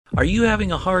Are you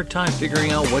having a hard time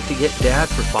figuring out what to get Dad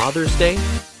for Father's Day?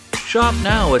 Shop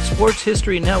now at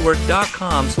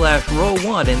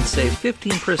sportshistorynetwork.com/row1 and save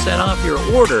 15% off your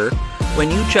order when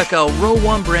you check out Row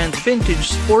 1 Brand's Vintage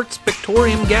Sports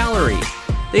Pictorium Gallery.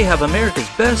 They have America's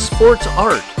best sports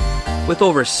art. With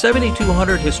over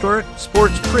 7,200 historic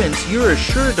sports prints, you're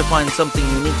assured to find something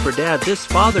unique for Dad this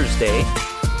Father's Day.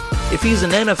 If he's an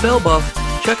NFL buff,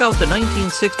 check out the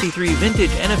 1963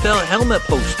 vintage NFL helmet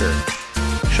poster.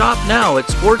 Shop now at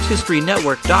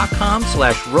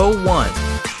sportshistorynetwork.com/row1.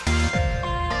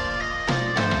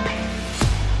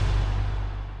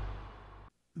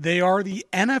 They are the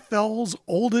NFL's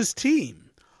oldest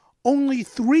team. Only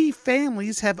 3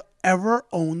 families have ever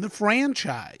owned the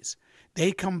franchise.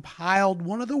 They compiled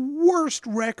one of the worst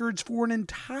records for an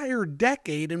entire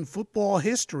decade in football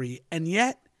history, and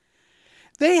yet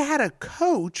they had a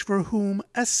coach for whom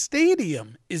a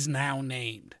stadium is now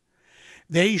named.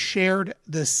 They shared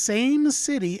the same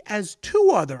city as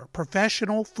 2 other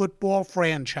professional football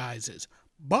franchises,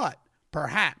 but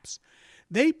perhaps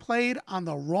they played on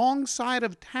the wrong side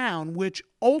of town, which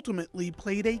ultimately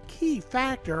played a key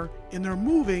factor in their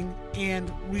moving and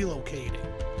relocating.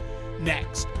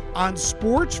 Next, on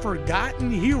Sports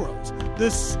Forgotten Heroes,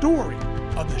 the story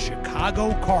of the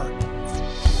Chicago Cardinals.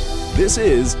 This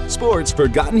is Sports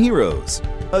Forgotten Heroes,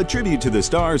 a tribute to the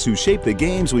stars who shaped the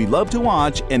games we love to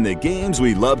watch and the games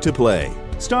we love to play.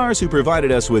 Stars who provided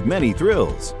us with many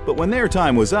thrills, but when their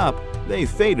time was up, they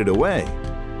faded away.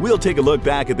 We'll take a look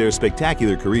back at their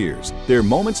spectacular careers, their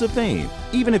moments of fame,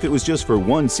 even if it was just for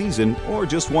one season or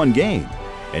just one game.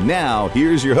 And now,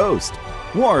 here's your host,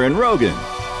 Warren Rogan.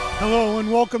 Hello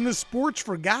and welcome to Sports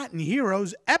Forgotten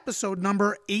Heroes, episode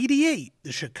number 88,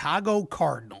 the Chicago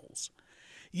Cardinals.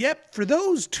 Yep, for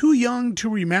those too young to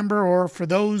remember, or for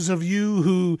those of you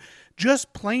who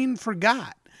just plain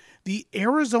forgot, the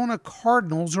Arizona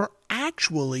Cardinals are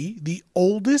actually the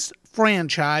oldest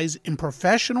franchise in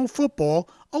professional football,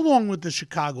 along with the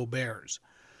Chicago Bears.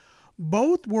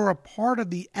 Both were a part of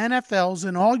the NFL's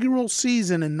inaugural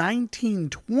season in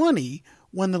 1920,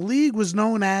 when the league was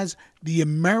known as the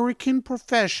American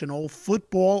Professional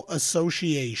Football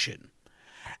Association.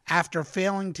 After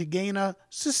failing to gain a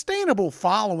sustainable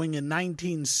following in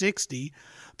 1960,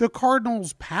 the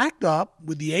Cardinals packed up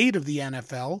with the aid of the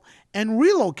NFL and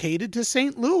relocated to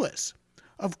St. Louis.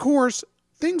 Of course,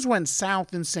 things went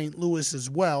south in St. Louis as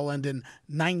well, and in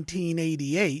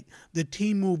 1988, the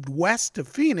team moved west to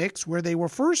Phoenix, where they were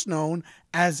first known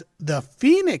as the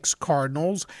Phoenix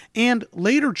Cardinals and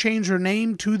later changed their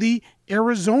name to the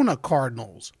Arizona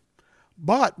Cardinals.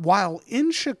 But while in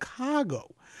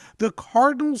Chicago, the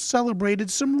Cardinals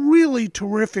celebrated some really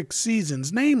terrific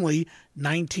seasons, namely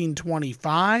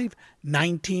 1925,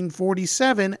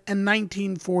 1947, and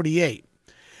 1948.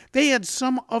 They had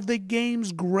some of the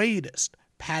game's greatest: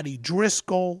 Paddy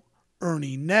Driscoll,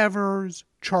 Ernie Nevers,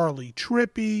 Charley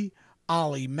Trippi,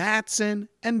 Ollie Matson,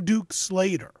 and Duke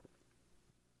Slater.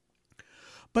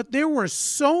 But there were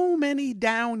so many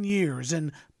down years,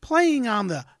 and playing on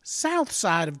the south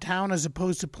side of town as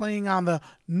opposed to playing on the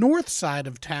north side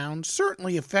of town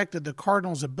certainly affected the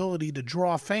Cardinals' ability to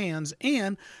draw fans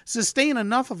and sustain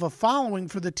enough of a following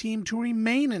for the team to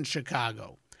remain in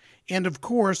Chicago. And of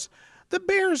course, the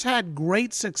Bears had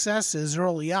great successes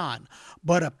early on,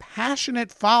 but a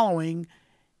passionate following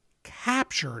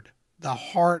captured the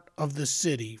heart of the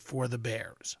city for the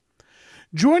Bears.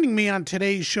 Joining me on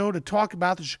today's show to talk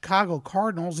about the Chicago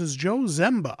Cardinals is Joe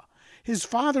Ziemba. His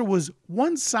father was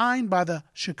once signed by the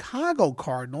Chicago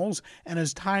Cardinals, and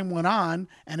as time went on,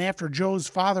 and after Joe's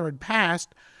father had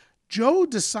passed, Joe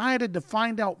decided to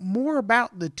find out more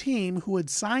about the team who had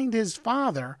signed his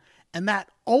father, and that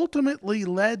ultimately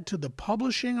led to the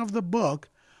publishing of the book,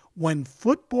 When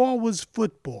Football Was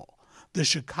Football, the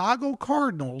Chicago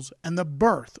Cardinals and the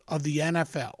Birth of the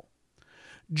NFL.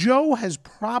 Joe has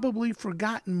probably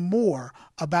forgotten more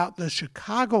about the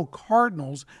Chicago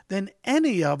Cardinals than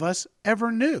any of us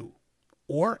ever knew,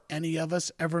 or any of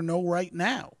us ever know right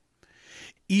now.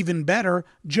 Even better,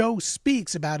 Joe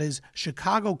speaks about his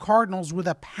Chicago Cardinals with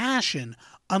a passion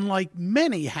unlike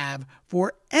many have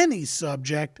for any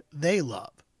subject they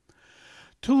love.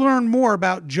 To learn more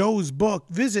about Joe's book,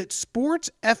 visit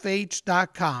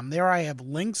sportsfh.com. There I have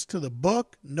links to the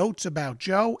book, notes about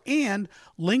Joe, and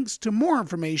links to more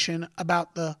information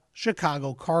about the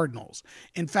Chicago Cardinals.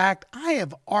 In fact, I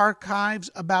have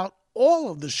archives about all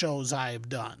of the shows I have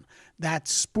done.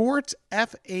 That's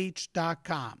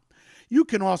sportsfh.com. You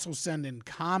can also send in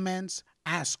comments,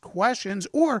 ask questions,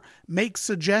 or make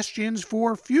suggestions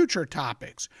for future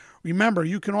topics. Remember,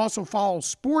 you can also follow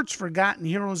Sports Forgotten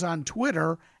Heroes on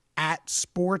Twitter at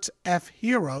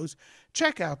SportsFHeroes,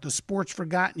 Check out the Sports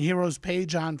Forgotten Heroes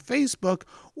page on Facebook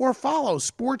or follow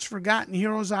Sports Forgotten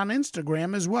Heroes on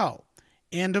Instagram as well.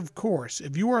 And of course,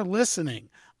 if you are listening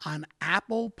on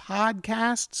Apple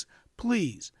Podcasts,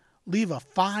 please leave a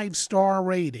 5-star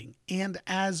rating. And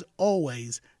as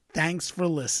always, thanks for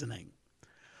listening.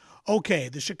 Okay,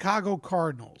 the Chicago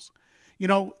Cardinals. You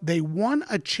know, they won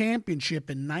a championship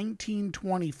in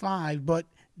 1925, but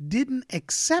didn't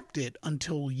accept it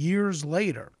until years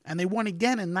later. And they won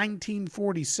again in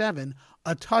 1947,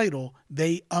 a title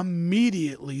they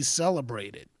immediately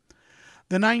celebrated.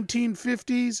 The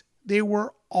 1950s, they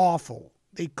were awful.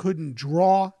 They couldn't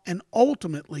draw and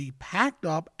ultimately packed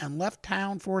up and left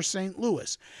town for St.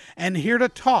 Louis. And here to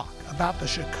talk about the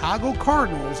Chicago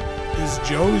Cardinals is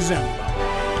Joe Ziemba.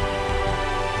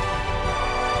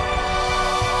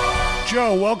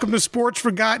 Joe, welcome to Sports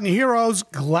Forgotten Heroes.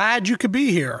 Glad you could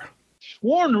be here.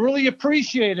 Warren, really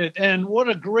appreciate it. And what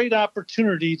a great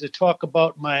opportunity to talk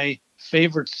about my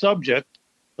favorite subject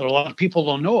that a lot of people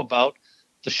don't know about,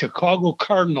 the Chicago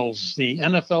Cardinals, the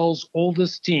NFL's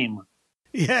oldest team.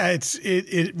 Yeah,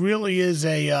 it really is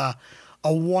a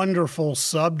wonderful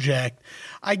subject.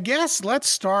 I guess let's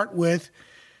start with,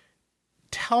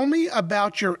 tell me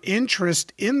about your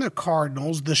interest in the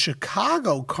Cardinals, the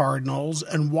Chicago Cardinals,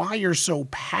 and why you're so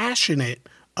passionate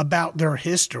about their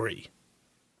history.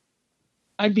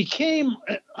 I became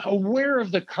aware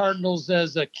of the Cardinals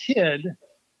as a kid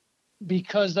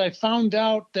because I found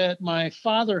out that my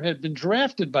father had been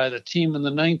drafted by the team in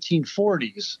the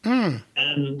 1940s.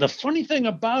 And the funny thing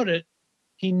about it,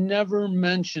 he never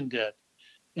mentioned it.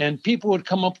 And people would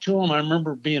come up to him. I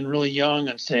remember being really young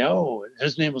and say, oh,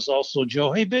 his name was also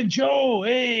Joe. Hey, Big Joe,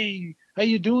 hey, how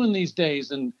you doing these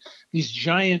days? And these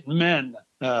giant men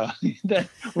that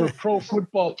were pro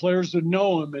football players would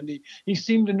know him. And he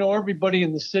seemed to know everybody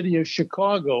in the city of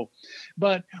Chicago.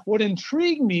 But what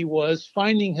intrigued me was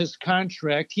finding his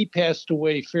contract. He passed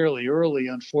away fairly early,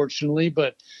 unfortunately.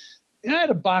 But I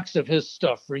had a box of his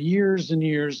stuff for years and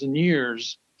years and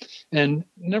years, and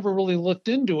never really looked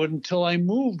into it until I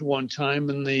moved one time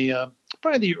in the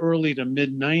probably the early to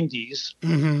mid 90s.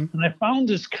 And I found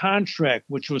this contract,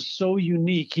 which was so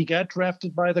unique. He got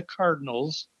drafted by the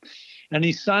Cardinals, and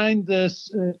he signed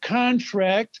this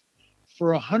contract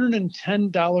for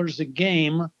 $110 a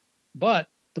game. But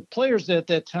the players at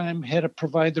that time had to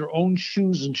provide their own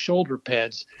shoes and shoulder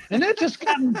pads. And that just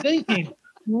got me thinking,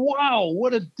 wow,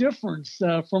 what a difference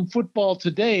from football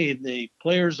today. The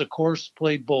players, of course,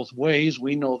 played both ways.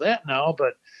 We know that now.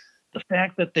 But the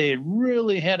fact that they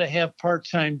really had to have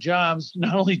part-time jobs,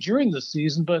 not only during the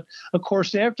season, but, of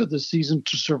course, after the season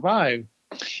to survive.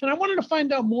 And I wanted to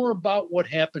find out more about what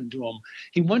happened to him.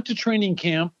 He went to training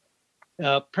camp,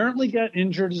 apparently got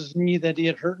injured his knee that he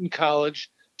had hurt in college.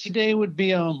 Today would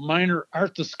be a minor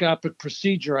arthroscopic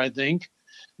procedure, I think.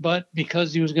 But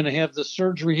because he was going to have the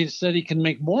surgery, he said he can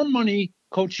make more money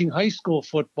coaching high school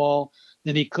football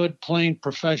than he could playing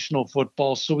professional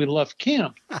football. So he left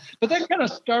camp. But that kind of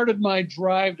started my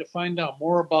drive to find out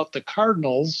more about the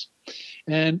Cardinals.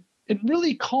 And it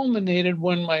really culminated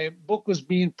when my book was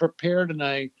being prepared and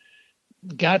I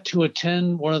got to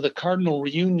attend one of the Cardinal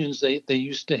reunions they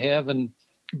used to have. And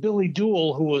Billy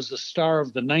Duell, who was the star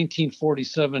of the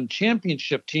 1947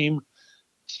 championship team,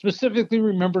 specifically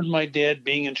remembered my dad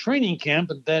being in training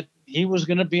camp and that he was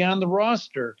going to be on the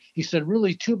roster. He said,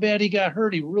 really, too bad he got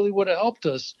hurt. He really would have helped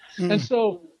us. And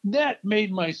so that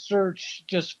made my search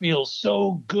just feel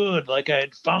so good. Like I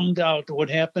had found out what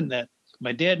happened, that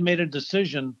my dad made a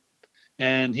decision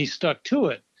and he stuck to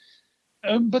it.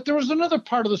 But there was another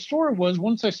part of the story was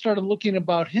once I started looking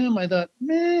about him, I thought,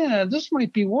 man, this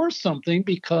might be worth something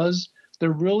because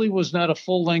there really was not a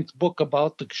full-length book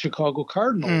about the Chicago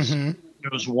Cardinals. There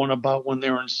was one about when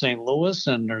they were in St. Louis,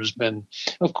 and there's been,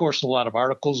 of course, a lot of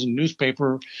articles and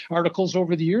newspaper articles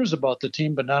over the years about the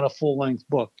team, but not a full-length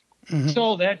book.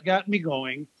 So that got me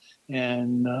going.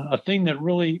 And a thing that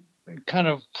really kind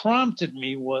of prompted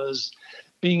me was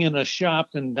being in a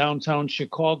shop in downtown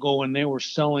Chicago when they were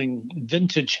selling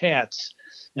vintage hats.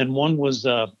 And one was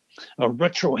a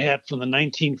retro hat from the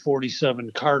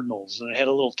 1947 Cardinals, and it had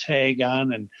a little tag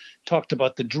on and talked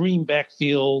about the dream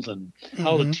backfield and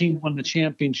how the team won the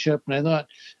championship. And I thought,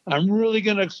 I'm really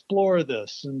going to explore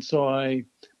this. And so I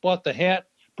bought the hat,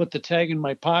 put the tag in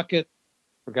my pocket,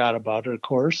 forgot about it, of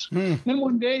course. Then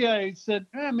one day I said,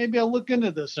 maybe I'll look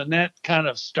into this. And that kind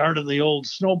of started the old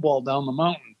snowball down the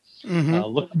mountain,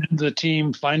 looking into the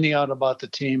team, finding out about the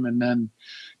team, and then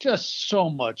just so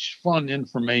much fun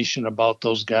information about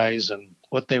those guys and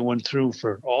what they went through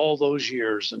for all those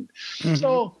years. And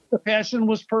so the passion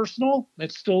was personal.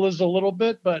 It still is a little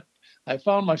bit, but I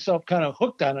found myself kind of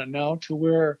hooked on it now to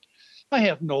where I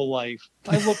have no life.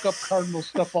 I look up Cardinal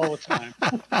stuff all the time.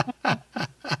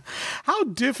 How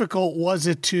difficult was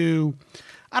it to,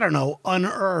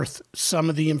 unearth some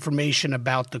of the information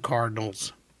about the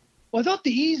Cardinals? Well, I thought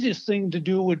the easiest thing to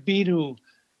do would be to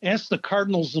ask the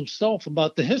Cardinals themselves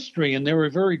about the history, and they were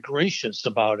very gracious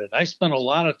about it. I spent a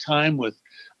lot of time with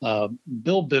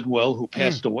Bill Bidwell, who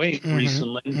passed away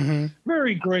recently.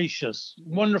 Very gracious,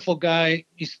 wonderful guy.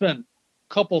 He spent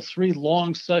three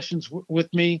long sessions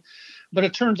with me. But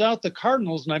it turns out the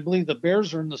Cardinals, and I believe the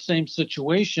Bears are in the same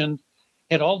situation,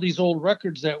 had all these old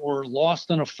records that were lost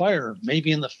in a fire,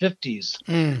 maybe in the 50s.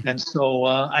 And so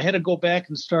I had to go back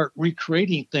and start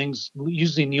recreating things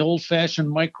using the old-fashioned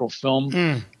microfilm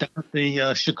down at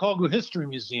the Chicago History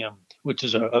Museum, which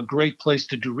is a great place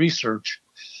to do research.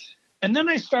 And then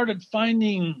I started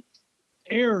finding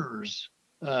errors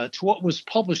to what was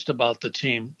published about the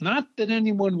team. Not that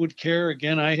anyone would care.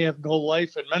 Again, I have no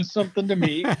life. It meant something to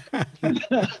me.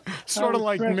 Sort of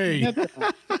like me.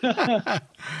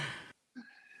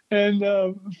 And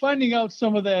finding out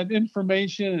some of that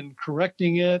information and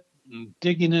correcting it and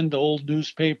digging into old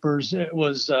newspapers, it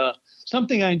was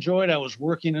something I enjoyed. I was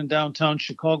working in downtown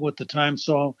Chicago at the time,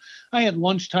 so I had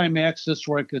lunchtime access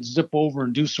where I could zip over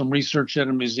and do some research at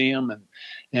a museum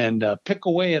and pick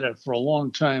away at it for a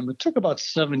long time. It took about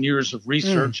 7 years of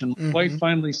research, and my wife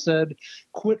finally said,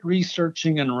 quit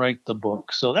researching and write the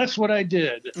book. So that's what I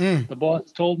did. The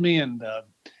boss told me, and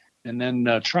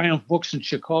then Triumph Books in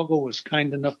Chicago was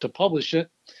kind enough to publish it.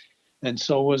 And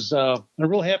so I'm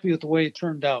real happy with the way it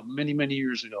turned out many, many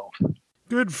years ago.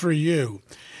 Good for you.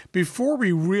 Before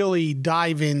we really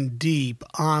dive in deep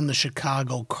on the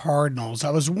Chicago Cardinals,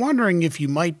 I was wondering if you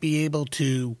might be able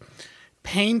to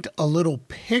paint a little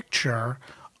picture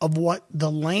of what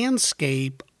the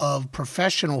landscape of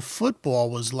professional football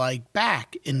was like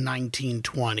back in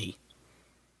 1920.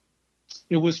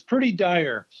 It was pretty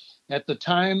dire. At the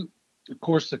time, of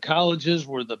course, the colleges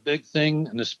were the big thing,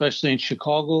 and especially in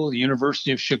Chicago, the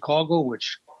University of Chicago,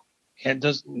 which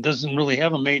doesn't really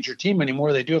have a major team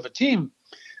anymore. They do have a team.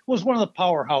 Was one of the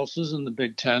powerhouses in the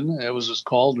Big Ten. It was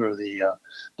called, or the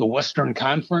Western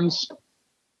Conference.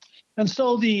 And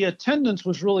so the attendance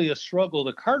was really a struggle.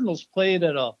 The Cardinals played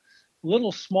at a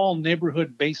little small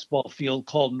neighborhood baseball field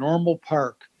called Normal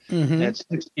Park at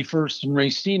 61st and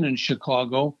Racine in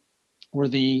Chicago, where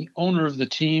the owner of the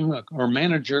team, or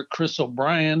manager, Chris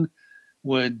O'Brien,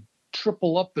 would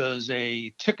triple up as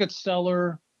a ticket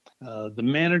seller, the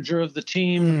manager of the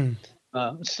team,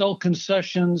 sell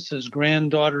concessions. His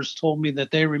granddaughters told me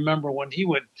that they remember when he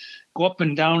would go up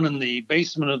and down in the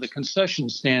basement of the concession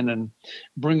stand and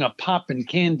bring a pop and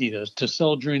candy to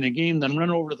sell during the game, then run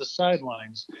over to the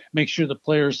sidelines, make sure the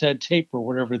players had tape or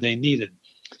whatever they needed.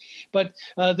 But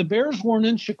the Bears weren't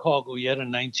in Chicago yet in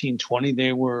 1920.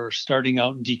 They were starting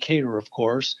out in Decatur, of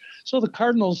course. So the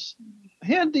Cardinals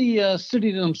had the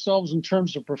city to themselves in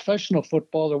terms of professional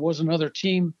football. There was another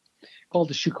team called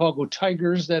the Chicago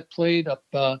Tigers that played up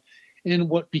in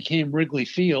what became Wrigley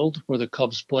Field, where the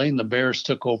Cubs play, and the Bears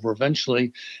took over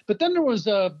eventually. But then there was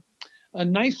a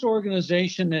nice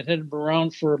organization that had been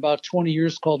around for about 20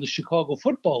 years called the Chicago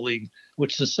Football League,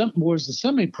 which was the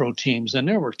semi-pro teams, and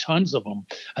there were tons of them.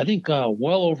 I think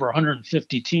well over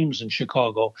 150 teams in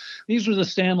Chicago. These were the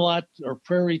sandlot or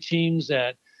prairie teams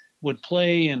that would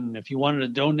play, and if you wanted to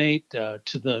donate to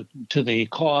the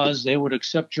cause, they would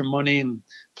accept your money and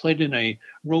played in a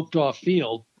roped-off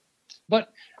field.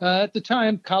 But at the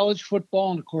time, college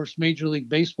football and, of course, Major League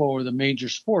Baseball were the major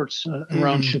sports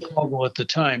around Chicago at the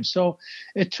time. So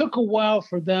it took a while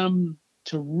for them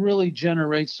to really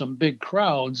generate some big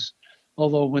crowds,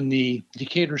 although when the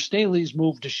Decatur Staleys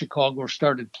moved to Chicago or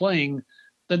started playing,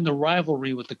 then the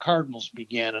rivalry with the Cardinals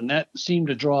began, and that seemed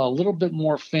to draw a little bit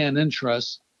more fan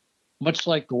interest, much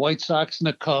like the White Sox and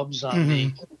the Cubs on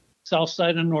the south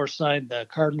side and north side. The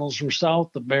Cardinals were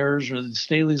south, the Bears or the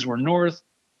Staleys were north.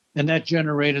 And that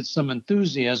generated some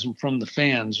enthusiasm from the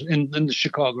fans in the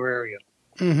Chicago area.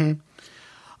 You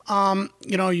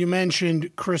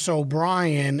mentioned Chris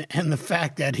O'Brien and the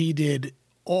fact that he did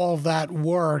all that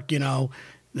work, took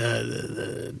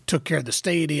care of the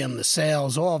stadium, the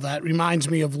sales, all that. Reminds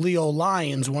me of Leo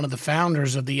Lyons, one of the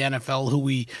founders of the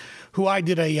NFL, who I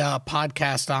did a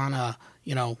podcast on,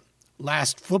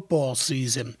 last football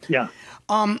season. Yeah.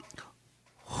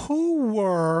 Who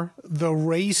were the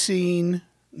Racine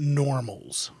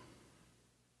Normals?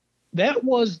 That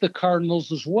was the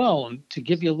Cardinals as well. And to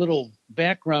give you a little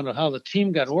background of how the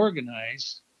team got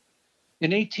organized,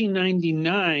 in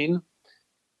 1899,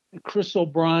 Chris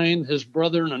O'Brien, his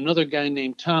brother, and another guy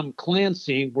named Tom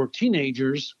Clancy were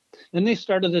teenagers, and they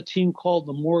started a team called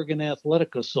the Morgan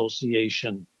Athletic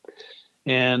Association.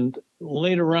 And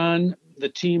later on, the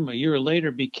team a year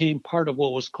later became part of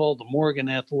what was called the Morgan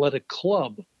Athletic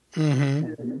Club.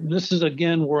 Mm-hmm. This is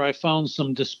again where I found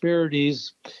some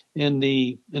disparities in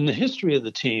the history of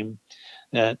the team.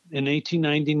 That in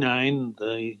 1899,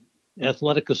 the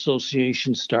Athletic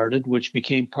Association started, which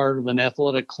became part of an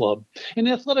athletic club. And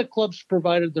athletic clubs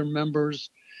provided their members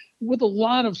with a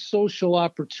lot of social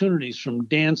opportunities, from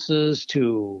dances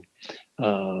to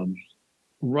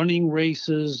running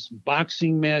races,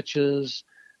 boxing matches,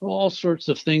 all sorts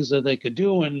of things that they could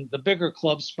do. And the bigger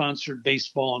clubs sponsored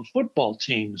baseball and football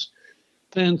teams.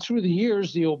 And through the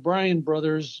years, the O'Brien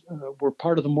brothers were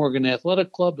part of the Morgan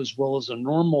Athletic Club, as well as a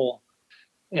normal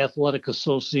athletic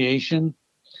association.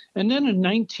 And then in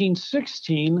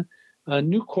 1916, a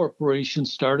new corporation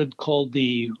started called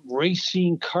the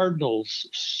Racine Cardinals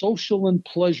Social and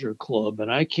Pleasure Club.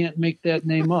 And I can't make that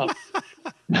name up.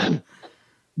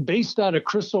 Based out of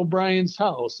Chris O'Brien's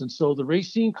house. And so the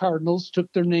Racine Cardinals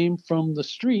took their name from the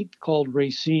street called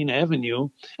Racine Avenue,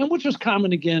 and which was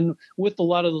common again with a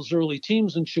lot of those early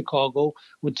teams in Chicago,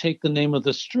 would take the name of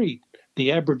the street. The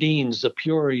Aberdeens, the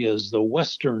Peorias, the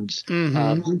Westerns.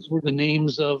 These were the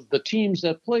names of the teams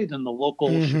that played in the local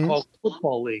Chicago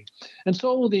Football League. And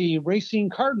so the Racine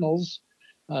Cardinals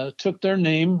took their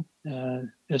name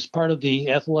as part of the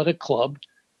athletic club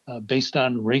based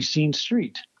on Racine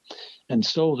Street. And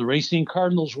so the Racine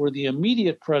Cardinals were the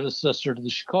immediate predecessor to the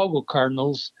Chicago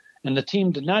Cardinals, and the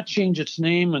team did not change its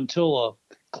name until a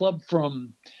club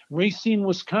from Racine,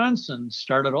 Wisconsin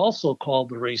started, also called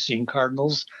the Racine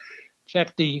Cardinals. In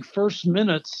fact, the first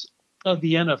minutes of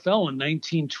the NFL in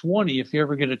 1920, if you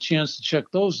ever get a chance to check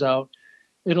those out,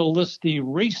 it'll list the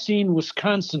Racine,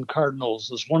 Wisconsin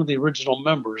Cardinals as one of the original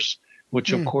members,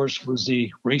 which of course was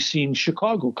the Racine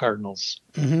Chicago Cardinals.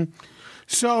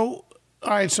 So, all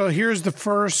right, so here's the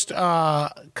first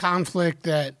conflict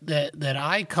that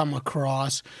I come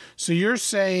across. So you're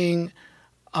saying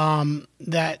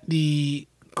that the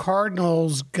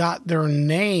Cardinals got their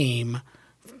name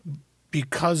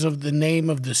because of the name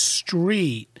of the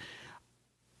street.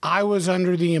 I was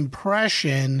under the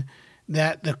impression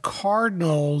that the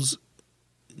Cardinals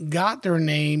got their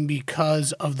name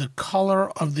because of the color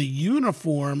of the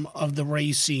uniform of the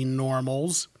Racine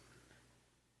Normals.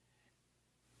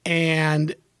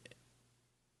 And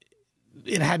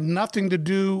it had nothing to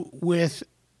do with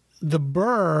the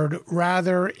bird.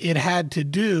 Rather, it had to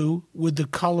do with the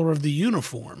color of the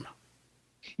uniform.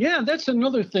 Yeah, that's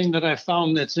another thing that I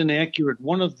found that's inaccurate.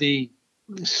 One of the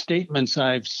statements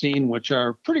I've seen, which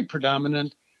are pretty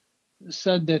predominant,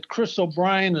 said that Chris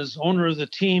O'Brien, as owner of the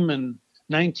team in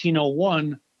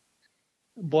 1901,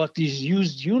 bought these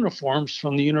used uniforms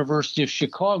from the University of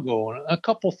Chicago. And a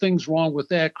couple things wrong with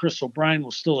that. Chris O'Brien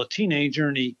was still a teenager,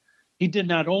 and he did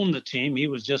not own the team. He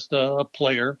was just a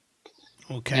player.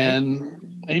 Okay.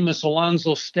 And Amos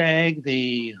Alonzo Stagg,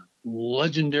 the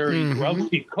legendary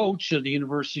rugby coach of the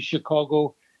University of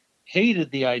Chicago, hated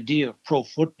the idea of pro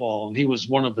football, and he was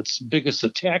one of its biggest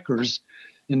attackers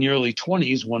in the early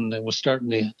 20s when it was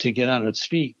starting to get on its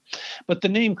feet. But the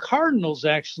name Cardinals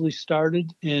actually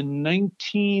started in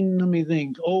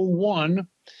 1901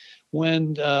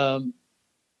 when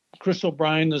Chris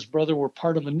O'Brien and his brother were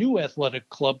part of a new athletic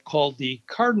club called the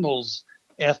Cardinals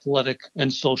Athletic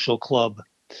and Social Club,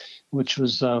 which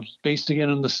was based again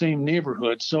in the same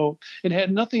neighborhood. So it had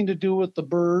nothing to do with the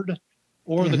bird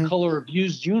or the color of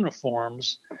used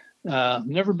uniforms.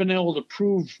 Never been able to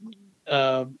prove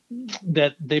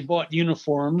that they bought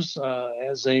uniforms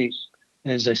as a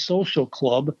social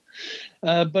club.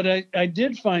 But I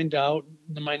did find out,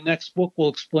 my next book will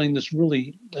explain this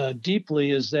really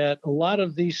deeply, is that a lot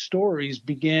of these stories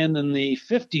began in the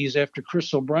 50s after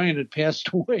Chris O'Brien had passed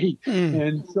away.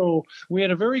 And so we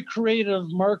had a very creative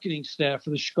marketing staff for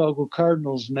the Chicago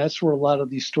Cardinals, and that's where a lot of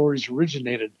these stories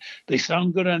originated. They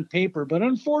sound good on paper, but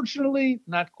unfortunately,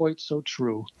 not quite so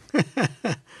true.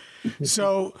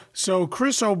 So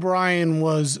Chris O'Brien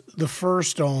was the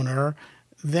first owner.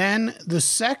 Then the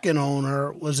second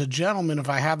owner was a gentleman, if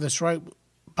I have this right,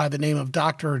 by the name of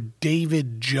Dr.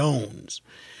 David Jones.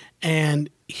 And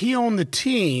he owned the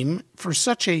team for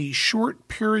such a short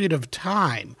period of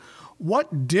time.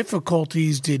 What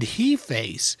difficulties did he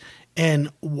face,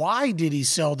 and why did he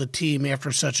sell the team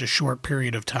after such a short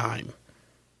period of time?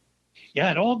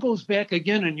 Yeah, it all goes back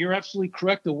again, and you're absolutely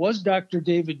correct. It was Dr.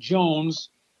 David Jones.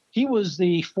 He was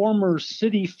the former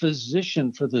city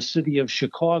physician for the city of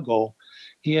Chicago.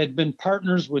 He had been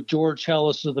partners with George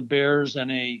Halas of the Bears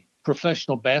and a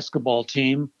professional basketball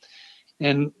team.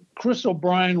 And Chris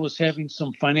O'Brien was having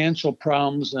some financial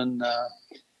problems. And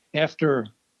after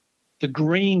the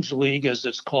Grange League, as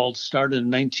it's called, started in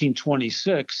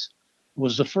 1926,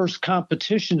 was the first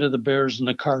competition to the Bears and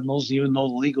the Cardinals, even though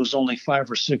the league was only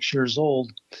 5 or 6 years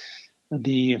old.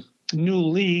 The new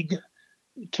league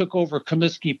took over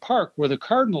Comiskey Park, where the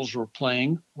Cardinals were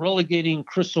playing, relegating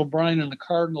Chris O'Brien and the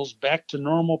Cardinals back to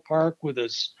normal park with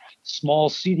its small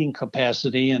seating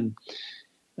capacity. And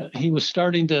he was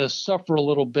starting to suffer a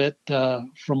little bit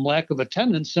from lack of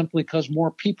attendance simply because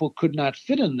more people could not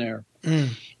fit in there.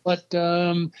 But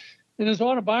in his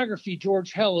autobiography,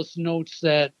 George Halas notes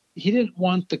that he didn't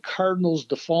want the Cardinals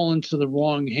to fall into the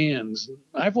wrong hands.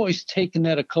 I've always taken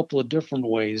that a couple of different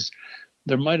ways.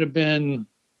 There might have been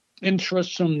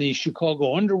interest from the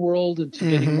Chicago underworld into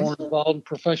getting more involved in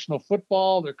professional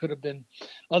football. There could have been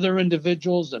other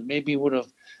individuals that maybe would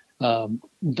have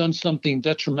done something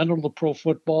detrimental to pro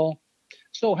football.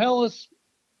 So Halas,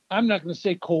 I'm not going to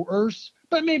say coerce,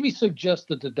 but maybe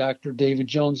suggested to Dr. David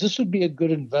Jones this would be a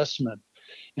good investment.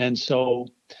 And so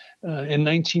in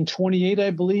 1928,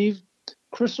 I believe,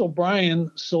 Chris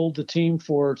O'Brien sold the team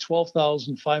for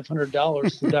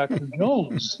 $12,500 to Dr.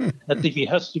 Jones at the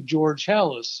behest of George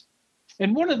Halas.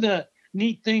 And one of the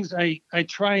neat things, I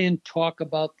try and talk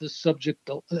about this subject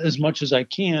as much as I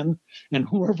can, and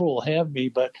whoever will have me,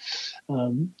 but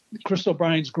Chris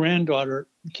O'Brien's granddaughter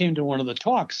came to one of the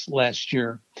talks last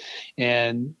year,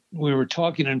 and we were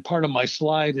talking, and part of my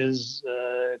slide is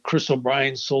Chris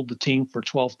O'Brien sold the team for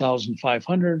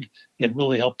 $12,500. It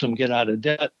really helped him get out of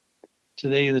debt.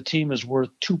 Today, the team is worth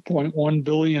 $2.1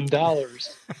 billion.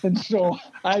 And so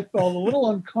I felt a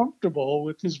little uncomfortable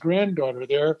with his granddaughter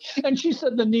there. And she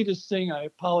said the neatest thing. I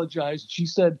apologized. She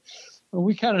said, well,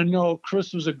 we kind of know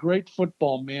Chris was a great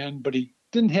football man, but he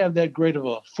didn't have that great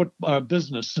of a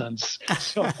business sense.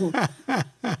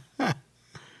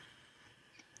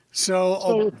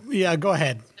 So, yeah, go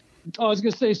ahead. I was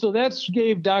going to say, so that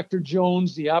gave Dr.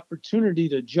 Jones the opportunity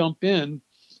to jump in.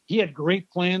 He had great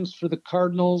plans for the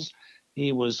Cardinals.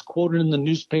 He was quoted in the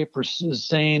newspapers as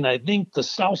saying, I think the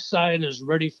South Side is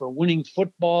ready for winning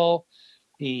football.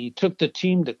 He took the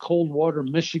team to Coldwater,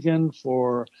 Michigan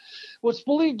for what's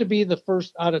believed to be the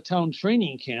first out-of-town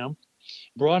training camp,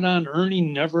 brought on Ernie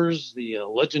Nevers, the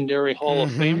legendary Hall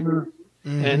of Famer.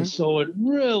 And so it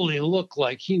really looked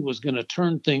like he was going to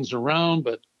turn things around.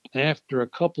 But after a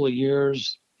couple of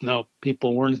years, no,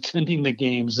 people weren't attending the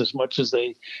games as much as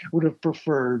they would have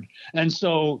preferred. And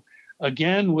so,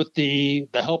 again, with the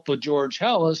help of George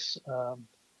Halas,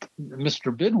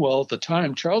 Mr. Bidwell at the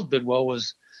time, Charles Bidwell,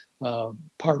 was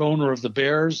part owner of the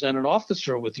Bears and an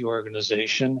officer with the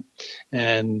organization.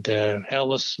 And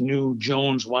Halas knew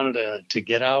Jones wanted to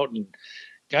get out and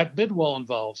got Bidwell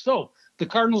involved. So the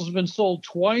Cardinals have been sold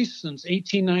twice since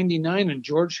 1899, and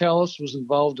George Halas was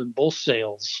involved in both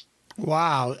sales.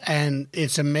 Wow. And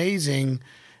it's amazing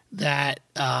that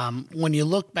when you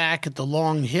look back at the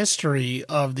long history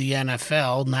of the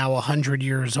NFL, now 100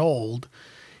 years old,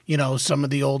 you know, some of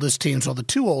the oldest teams, well, the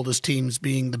two oldest teams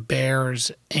being the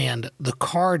Bears and the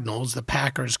Cardinals, the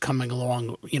Packers coming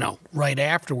along, you know, right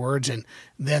afterwards, and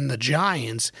then the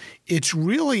Giants. It's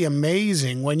really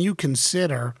amazing when you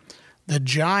consider the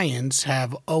Giants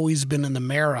have always been in the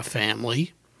Mara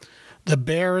family. The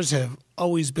Bears have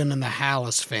always been in the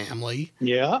Halas family.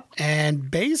 Yeah.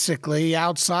 And basically,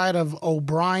 outside of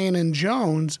O'Brien and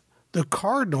Jones, the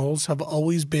Cardinals have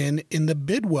always been in the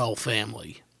Bidwell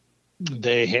family.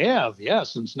 They have, yeah,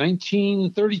 since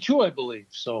 1932, I believe.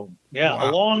 So, yeah,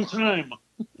 wow. A long time.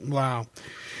 Wow.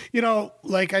 You know,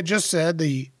 like I just said,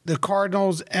 the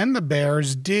Cardinals and the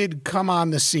Bears did come on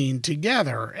the scene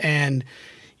together. And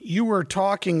you were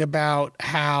talking about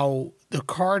how the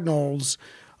Cardinals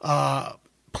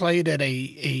played at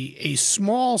a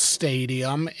small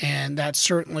stadium, and that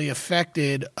certainly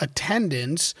affected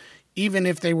attendance. Even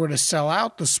if they were to sell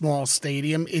out the small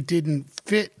stadium, it didn't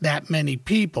fit that many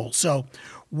people. So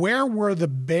where were the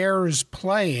Bears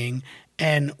playing,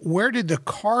 and where did the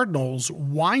Cardinals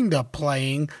wind up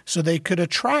playing so they could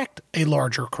attract a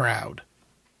larger crowd?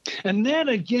 And that,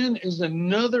 again, is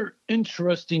another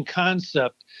interesting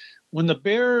concept. When the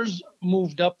Bears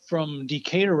moved up from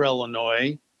Decatur,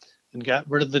 Illinois, and got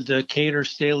rid of the Decatur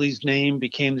Staley's name,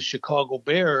 became the Chicago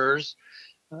Bears,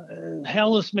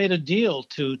 Halas made a deal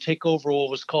to take over what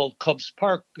was called Cubs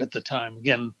Park at the time,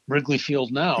 again, Wrigley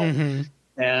Field now. Mm-hmm.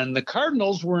 And the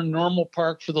Cardinals were in Normal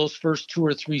Park for those first 2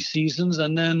 or 3 seasons.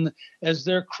 And then as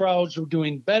their crowds were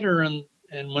doing better, and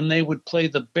when they would play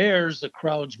the Bears, the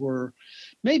crowds were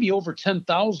maybe over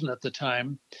 10,000 at the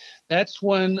time. That's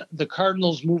when the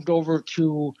Cardinals moved over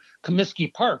to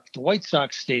Comiskey Park, the White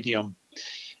Sox Stadium.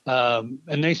 And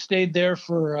they stayed there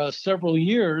for several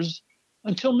years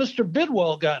until Mr.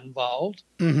 Bidwell got involved.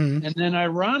 Mm-hmm. And then,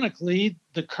 ironically,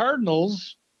 the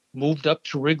Cardinals moved up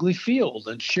to Wrigley Field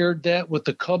and shared that with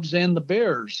the Cubs and the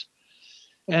Bears.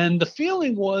 And the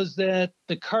feeling was that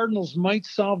the Cardinals might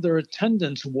solve their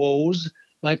attendance woes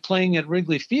by playing at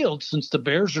Wrigley Field, since the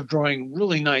Bears are drawing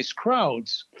really nice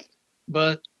crowds.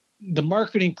 But the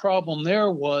marketing problem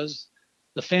there was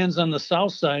the fans on the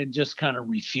south side just kind of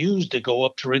refused to go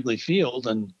up to Wrigley Field,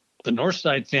 and the north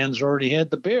side fans already had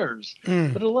the Bears.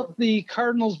 But it left the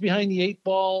Cardinals behind the 8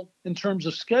 ball in terms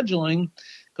of scheduling,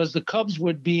 because the Cubs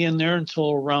would be in there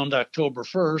until around October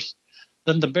 1st.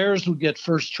 Then the Bears would get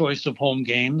first choice of home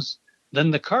games,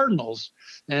 then the Cardinals.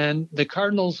 And the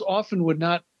Cardinals often would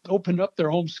not open up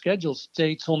their home schedule,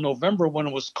 say, till November when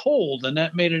it was cold, and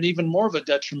that made it even more of a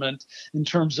detriment in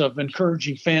terms of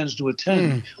encouraging fans to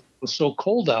attend. It was so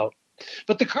cold out.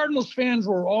 But the Cardinals fans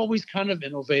were always kind of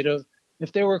innovative.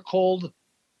 If they were cold,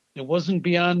 it wasn't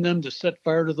beyond them to set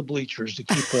fire to the bleachers to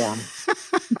keep warm.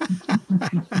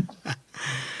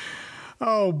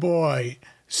 Oh, boy.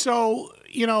 So,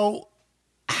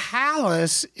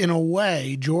 Halas, in a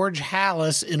way, George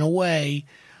Halas, in a way,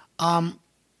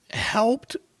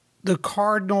 helped the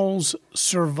Cardinals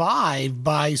survive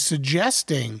by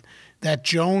suggesting that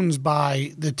Jones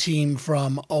buy the team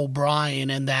from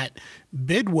O'Brien and that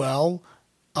Bidwell,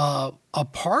 a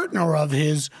partner of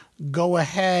his, go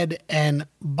ahead and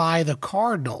buy the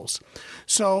Cardinals.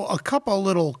 So a couple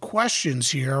little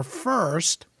questions here.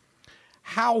 First,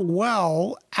 how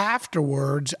well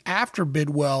afterwards, after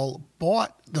Bidwell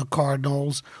bought the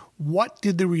Cardinals, what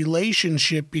did the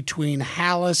relationship between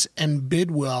Halas and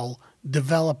Bidwell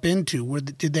develop into?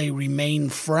 Did they remain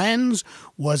friends?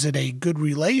 Was it a good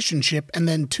relationship? And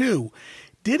then two,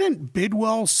 didn't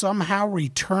Bidwell somehow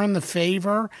return the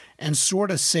favor and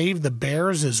sort of save the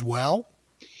Bears as well?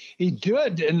 He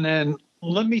did. And then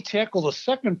let me tackle the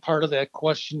second part of that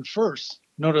question first.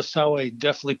 Notice how I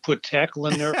definitely put tackle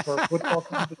in there for a football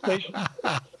conversation.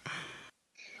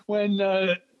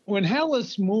 When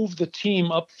Halas moved the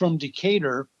team up from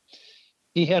Decatur,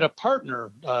 he had a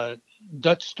partner,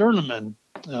 Dutch Sterneman,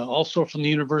 also from the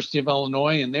University of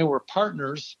Illinois, and they were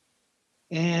partners.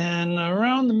 And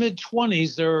around the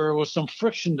mid-20s, there was some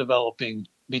friction developing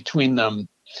between them.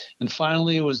 And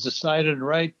finally, it was decided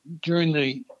right during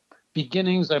the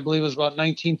beginnings, I believe it was about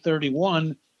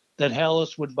 1931, that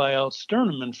Halas would buy out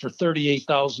Sterneman for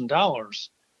 $38,000,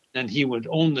 and he would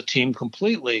own the team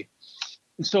completely.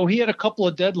 So he had a couple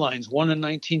of deadlines, one in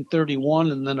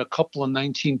 1931 and then a couple in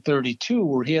 1932,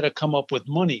 where he had to come up with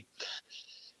money.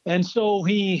 And so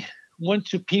he went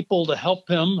to people to help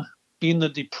him, being the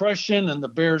Depression, and the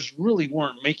Bears really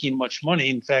weren't making much money.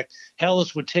 In fact,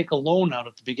 Halas would take a loan out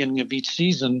at the beginning of each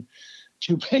season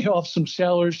to pay off some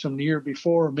salaries from the year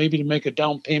before, or maybe to make a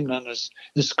down payment on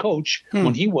his coach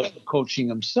when he wasn't coaching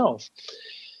himself.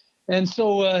 And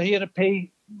so he had to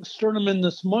pay Sterneman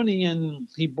this money, and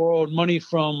he borrowed money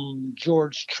from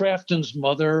George Trafton's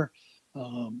mother,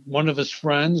 one of his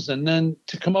friends, and then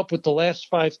to come up with the last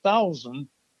 $5,000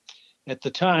 at the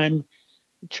time,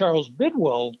 Charles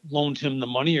Bidwell loaned him the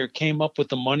money, or came up with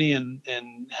the money, and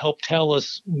helped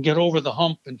Halas get over the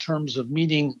hump in terms of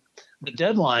meeting the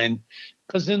deadline.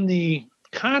 Because in the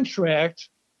contract,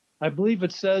 I believe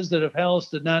it says that if Halas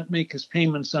did not make his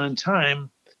payments on time,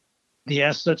 the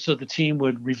assets of the team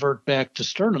would revert back to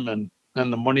Sterneman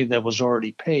and the money that was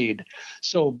already paid.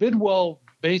 So Bidwell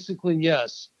basically,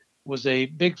 yes, was a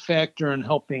big factor in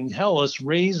helping Halas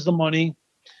raise the money,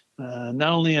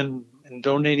 not only in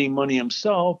donating money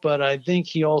himself, but I think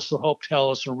he also helped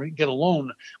Halas get a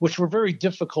loan, which were very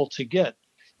difficult to get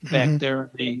back there in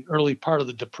the early part of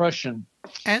the Depression.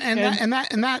 And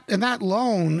that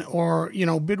loan, or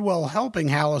Bidwell helping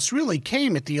Halas, really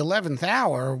came at the 11th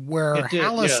hour, where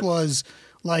Halas was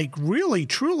like really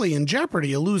truly in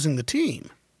jeopardy of losing the team.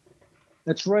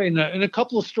 That's right. And a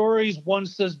couple of stories, one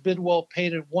says Bidwell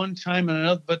paid at one time, and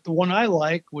another, but the one I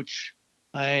like, which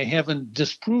I haven't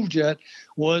disproved yet,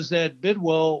 was that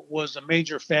Bidwell was a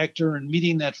major factor in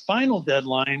meeting that final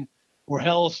deadline, where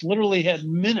Halas literally had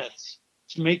minutes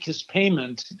to make his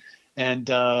payment and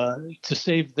to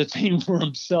save the team for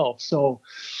himself. So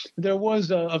there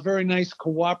was a very nice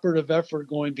cooperative effort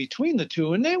going between the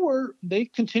two, and they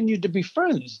continued to be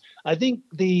friends. I think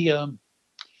the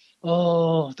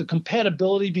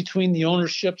compatibility between the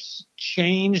ownerships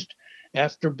changed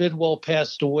after Bidwell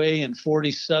passed away in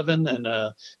 1947, and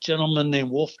a gentleman named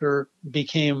Wolfter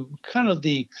became kind of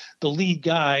the lead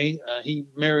guy. He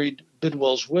married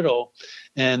Bidwell's widow,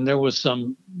 and there was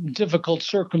some difficult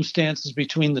circumstances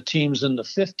between the teams in the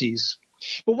 1950s.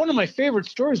 But one of my favorite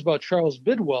stories about Charles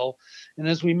Bidwell, and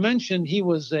as we mentioned, he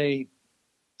was a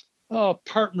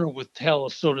partner with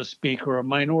Halas, so to speak, or a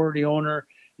minority owner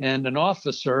and an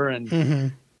officer.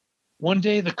 And one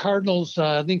day the Cardinals,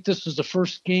 I think this was the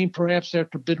first game perhaps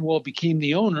after Bidwell became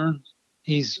the owner.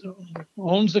 He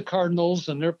owns the Cardinals,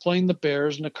 and they're playing the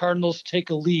Bears, and the Cardinals take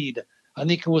a lead. I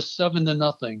think it was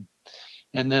 7-0.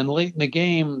 And then late in the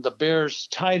game, the Bears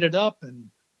tied it up and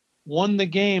won the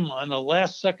game on a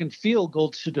last-second field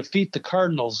goal to defeat the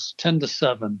Cardinals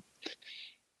 10-7.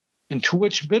 And to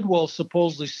which Bidwell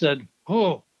supposedly said,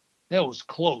 "Oh, that was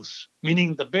close,"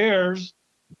 meaning the Bears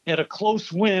had a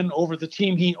close win over the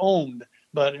team he owned,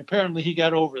 but apparently he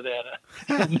got over that.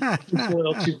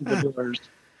 Loyalty to the Bears.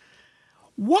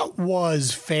 What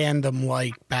was fandom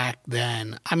like back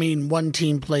then? I mean, one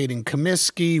team played in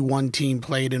Comiskey, one team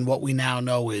played in what we now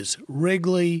know as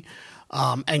Wrigley,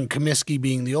 and Comiskey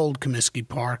being the old Comiskey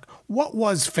Park. What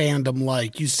was fandom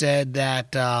like? You said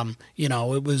that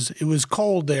it was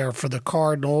cold there for the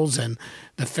Cardinals, and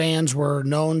the fans were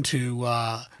known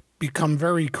to become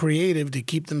very creative to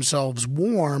keep themselves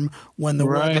warm when the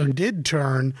weather did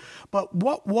turn. But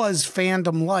what was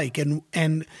fandom like?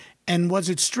 And was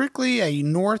it strictly a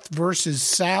North versus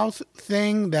South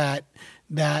thing that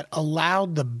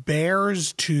allowed the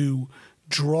Bears to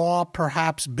draw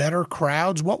perhaps better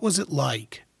crowds? What was it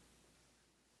like?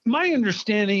 My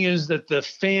understanding is that the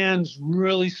fans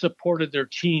really supported their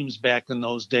teams back in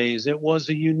those days. It was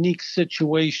a unique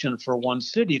situation for one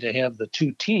city to have the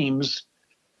two teams.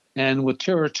 And with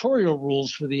territorial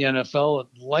rules for the NFL,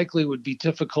 it likely would be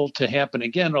difficult to happen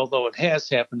again, although it has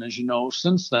happened, as you know,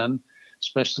 since then,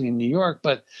 especially in New York.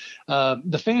 But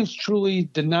the fans truly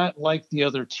did not like the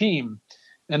other team,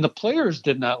 and the players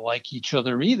did not like each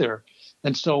other either.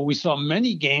 And so we saw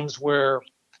many games where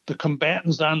the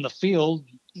combatants on the field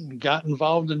got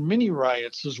involved in mini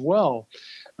riots as well.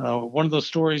 One of those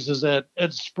stories is that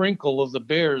Ed Sprinkle of the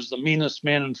Bears, the meanest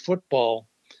man in football,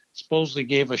 supposedly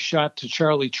gave a shot to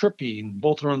Charley Trippi, and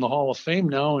both are in the Hall of Fame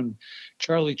now, and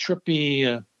Charley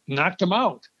Trippi knocked him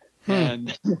out.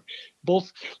 And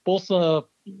both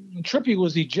Trippi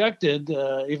was ejected,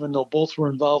 even though both were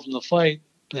involved in the fight.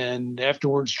 And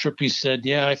afterwards, Trippi said,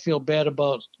 "Yeah, I feel bad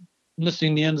about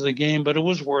missing the end of the game, but it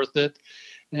was worth it."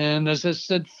 And as I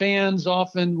said, fans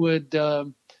often would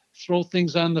throw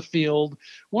things on the field.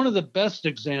 One of the best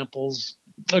examples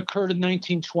occurred in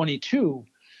 1922.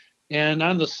 And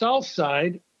on the south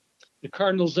side, the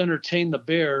Cardinals entertained the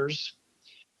Bears,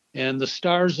 and the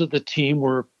stars of the team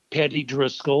were Paddy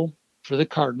Driscoll for the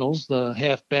Cardinals, the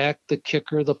halfback, the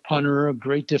kicker, the punter, a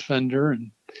great defender.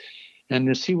 And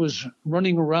as he was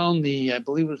running around I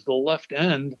believe it was the left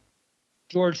end,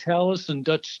 George Halas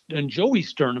and Joey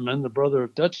Sterneman, the brother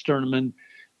of Dutch Sterneman,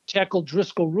 tackled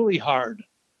Driscoll really hard,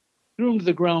 threw him to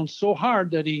the ground so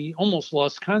hard that he almost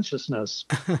lost consciousness.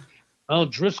 Well,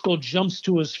 Driscoll jumps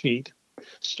to his feet,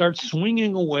 starts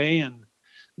swinging away, and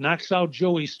knocks out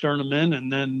Joey Sterneman,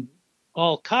 and then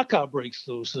all caca breaks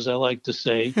loose, as I like to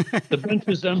say. The bench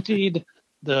is emptied.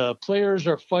 The players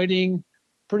are fighting.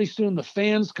 Pretty soon the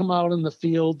fans come out in the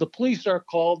field. The police are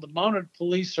called. The mounted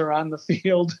police are on the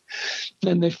field.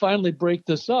 And they finally break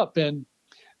this up. And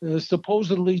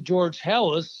supposedly George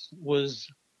Halas was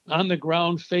on the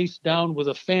ground face down with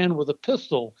a fan with a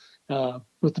pistol,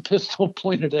 with the pistol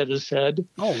pointed at his head.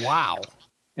 Oh, wow.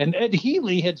 And Ed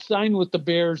Healy had signed with the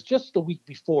Bears just the week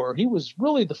before. He was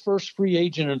really the first free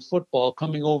agent in football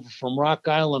coming over from Rock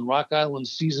Island. Rock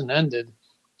Island's season ended.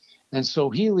 And so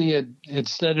Healy had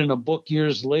said in a book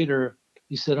years later,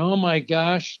 he said, "Oh, my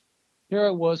gosh, here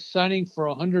I was signing for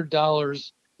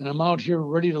 $100, and I'm out here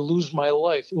ready to lose my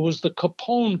life." It was the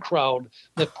Capone crowd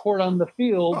that poured on the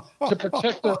field to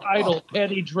protect their idol,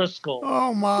 Paddy Driscoll.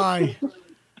 Oh, my.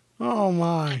 Oh,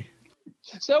 my.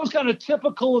 So that was kind of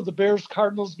typical of the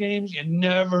Bears-Cardinals games. You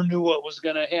never knew what was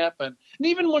going to happen. And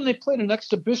even when they played an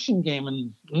exhibition game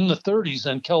in the 30s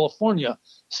in California,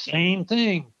 same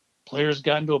thing. Players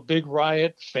got into a big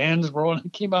riot. Fans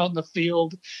came out in the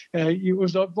field. It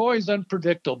was always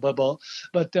unpredictable.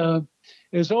 But it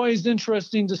was always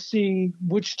interesting to see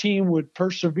which team would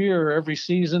persevere every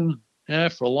season.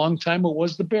 For a long time, it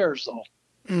was the Bears, though.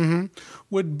 Mm-hmm.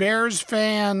 Would Bears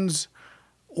fans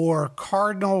or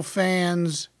Cardinal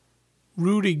fans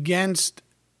root against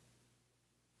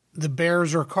the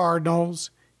Bears or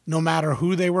Cardinals no matter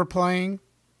who they were playing?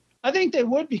 I think they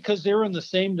would, because they were in the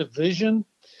same division.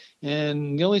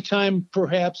 And the only time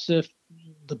perhaps if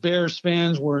the Bears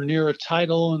fans were near a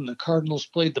title and the Cardinals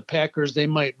played the Packers, they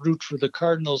might root for the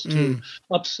Cardinals to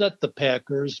upset the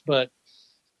Packers. But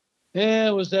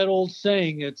it was that old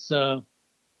saying. It's, I'm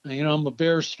a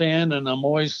Bears fan, and I'm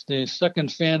always the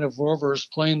second fan of whoever is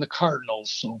playing the Cardinals.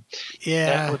 So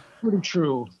that was pretty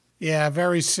true. Yeah,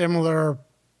 very similar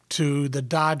to the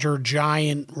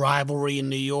Dodger-Giant rivalry in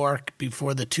New York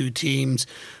before the two teams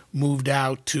moved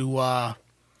out to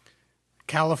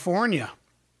California.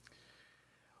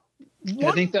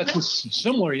 I think that's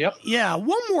similar, yep. Yeah,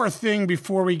 one more thing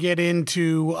before we get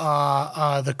into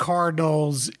the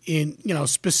Cardinals in,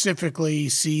 specifically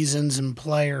seasons and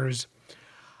players.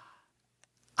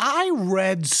 I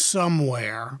read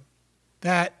somewhere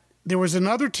that there was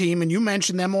another team, and you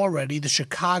mentioned them already, the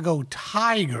Chicago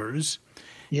Tigers.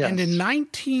 Yes. And in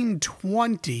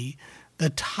 1920,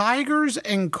 the Tigers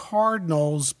and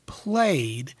Cardinals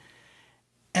played,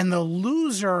 and the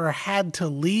loser had to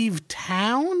leave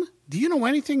town? Do you know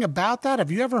anything about that?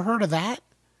 Have you ever heard of that?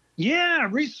 Yeah,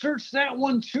 researched that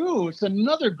one too. It's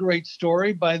another great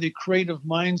story by the creative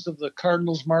minds of the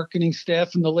Cardinals marketing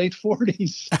staff in the late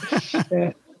 40s.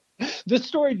 This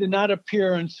story did not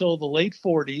appear until the late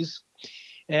 40s,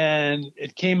 and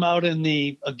it came out in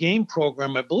a game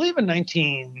program, I believe in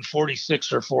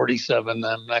 1946 or 47.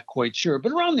 I'm not quite sure,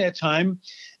 but around that time,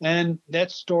 and that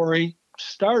story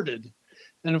started.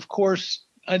 And of course,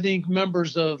 I think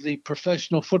members of the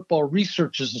Professional Football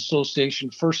Researchers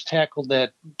Association first tackled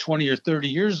that 20 or 30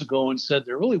 years ago and said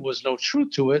there really was no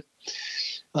truth to it.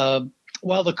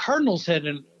 While the Cardinals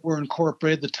were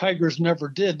incorporated, the Tigers never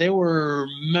did. They were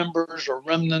members or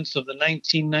remnants of the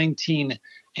 1919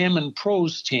 Hammond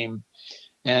Pros team,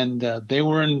 and they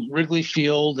were in Wrigley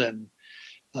Field. And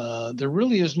there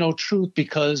really is no truth,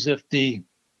 because if the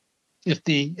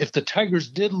Tigers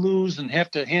did lose and have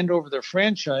to hand over their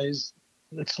franchise,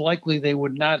 it's likely they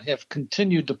would not have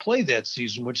continued to play that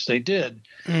season, which they did.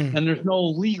 And there's no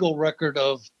legal record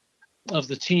of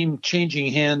the team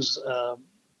changing hands,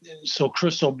 so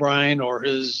Chris O'Brien or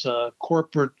his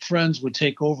corporate friends would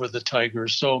take over the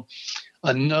Tigers. So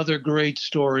another great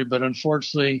story, but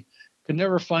unfortunately could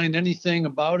never find anything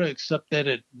about it except that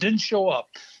it didn't show up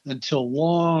until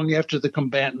long after the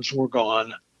combatants were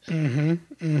gone.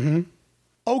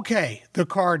 Okay, the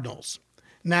Cardinals.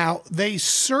 Now, they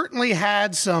certainly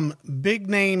had some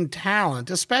big-name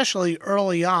talent, especially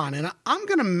early on, and I'm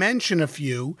going to mention a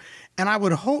few, and I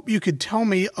would hope you could tell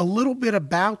me a little bit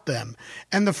about them.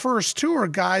 And the first two are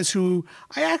guys who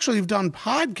I actually have done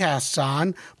podcasts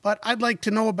on, but I'd like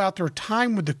to know about their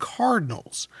time with the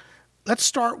Cardinals. Let's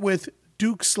start with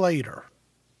Duke Slater.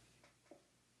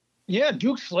 Yeah,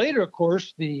 Duke Slater, of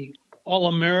course, the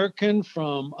All-American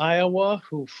from Iowa,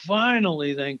 who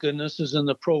finally, thank goodness, is in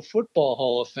the Pro Football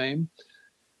Hall of Fame.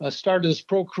 Started his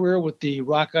pro career with the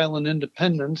Rock Island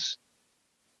Independents.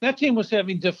 That team was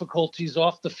having difficulties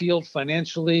off the field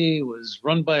financially. It was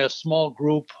run by a small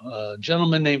group. A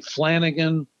gentleman named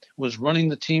Flanagan was running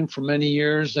the team for many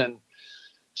years. And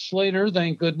Slater,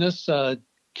 thank goodness,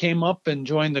 came up and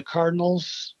joined the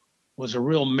Cardinals, was a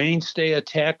real mainstay at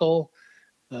tackle,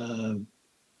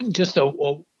 just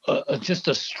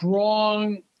a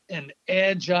strong and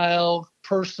agile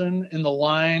person in the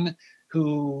line,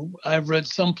 who I've read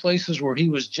some places where he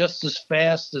was just as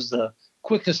fast as the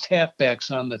quickest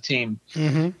halfbacks on the team.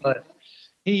 But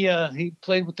he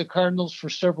played with the Cardinals for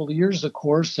several years, of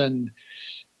course, and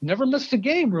never missed a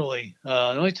game, really. The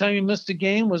only time he missed a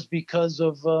game was because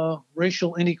of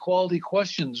racial inequality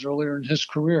questions earlier in his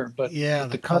career. But yeah,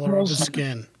 the color of the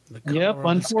skin. Yep,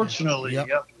 unfortunately.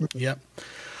 Yep.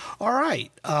 All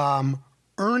right.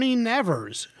 Ernie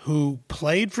Nevers, who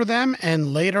played for them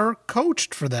and later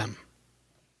coached for them.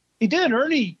 He did.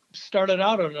 Ernie started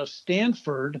out at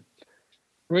Stanford.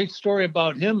 Great story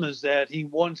about him is that he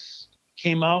once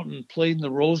came out and played in the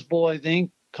Rose Bowl, I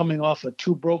think, coming off of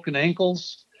 2 broken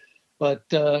ankles, but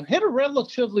had a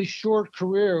relatively short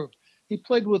career. He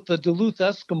played with the Duluth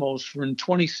Eskimos for in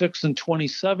 26 and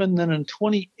 27. Then in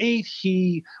 28,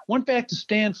 he went back to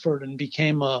Stanford and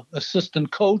became an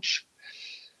assistant coach.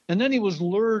 And then he was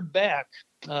lured back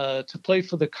to play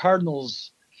for the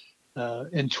Cardinals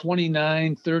in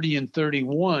 29, 30, and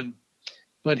 31,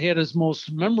 but had his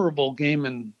most memorable game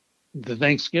in the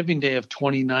Thanksgiving Day of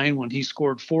 29 when he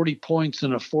scored 40 points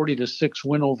in a 40-6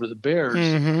 win over the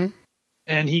Bears.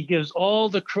 And he gives all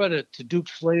the credit to Duke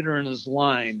Slater and his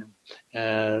line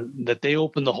that they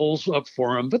opened the holes up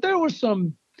for him. But there was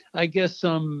some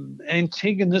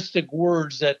antagonistic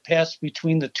words that passed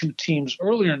between the two teams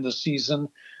earlier in the season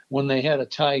when they had a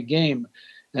tie game.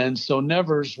 And so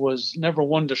Nevers was never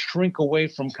one to shrink away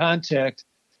from contact.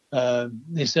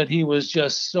 They said he was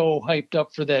just so hyped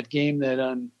up for that game that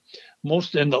and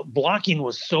the blocking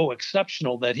was so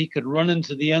exceptional that he could run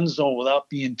into the end zone without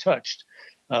being touched,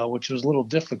 which was a little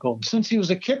difficult. Since he was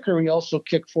a kicker, he also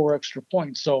kicked 4 extra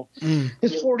points. So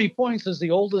his 40 points is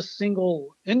the oldest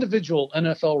single individual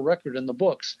NFL record in the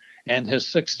books, and his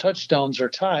 6 touchdowns are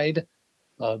tied.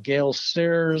 Gale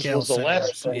Sayers was the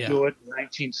last to do it in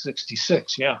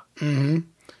 1966. Yeah. All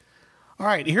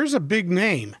right, here's a big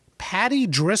name, Paddy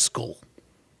Driscoll.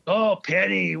 Oh,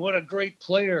 Paddy, what a great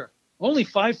player. Only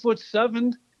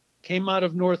 5'7", came out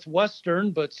of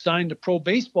Northwestern, but signed a pro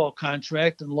baseball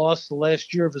contract and lost the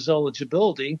last year of his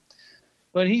eligibility.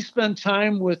 But he spent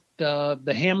time with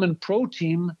the Hammond Pro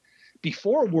team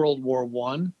before World War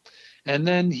I, and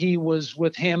then he was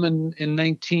with Hammond in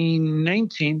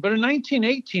 1919. But in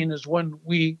 1918 is when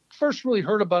we first really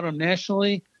heard about him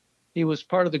nationally. He was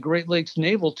part of the Great Lakes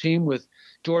Naval Team with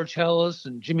George Halas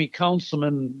and Jimmy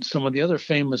Councilman, some of the other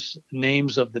famous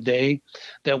names of the day,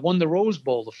 that won the Rose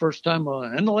Bowl the first time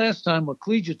and the last time a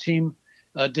collegiate team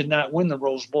did not win the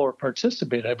Rose Bowl or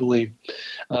participate, I believe.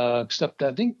 Except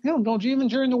I think, even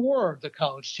during the war, the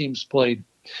college teams played.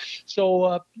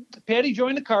 So Paddy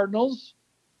joined the Cardinals,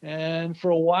 and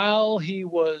for a while he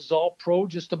was all-pro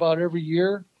just about every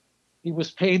year. He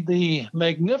was paid the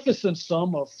magnificent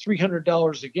sum of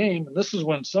 $300 a game, and this is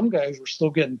when some guys were still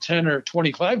getting $10 or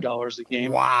 $25 a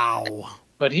game. Wow.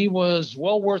 But he was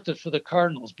well worth it for the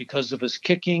Cardinals because of his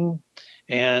kicking,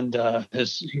 and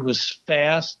he was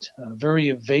fast, very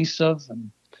evasive,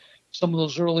 and some of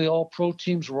those early all-pro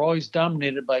teams were always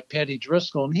dominated by Paddy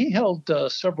Driscoll, and he held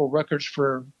several records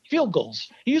for field goals.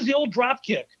 He used the old drop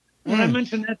kick. When I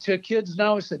mentioned that to kids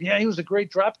now, I said, yeah, he was a great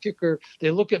drop kicker.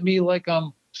 They look at me like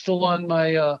I'm still on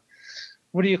my,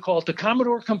 the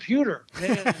Commodore computer.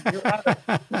 Man, you're out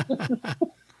of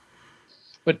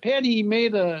But Paddy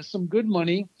made some good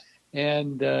money,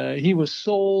 and he was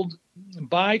sold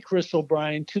by Chris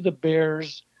O'Brien to the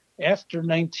Bears after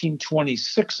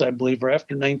 1926, I believe, or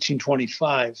after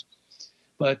 1925.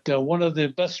 But one of the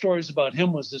best stories about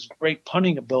him was his great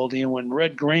punting ability. And when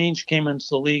Red Grange came into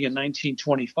the league in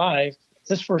 1925,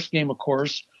 his first game, of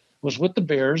course, was with the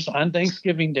Bears on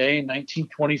Thanksgiving Day in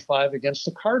 1925 against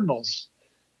the Cardinals.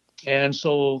 And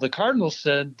so the Cardinals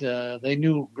said they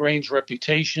knew Grange's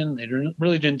reputation. They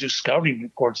really didn't do scouting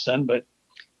reports then, but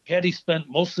Paddy spent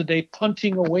most of the day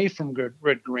punting away from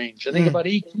Red Grange. I think about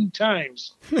 18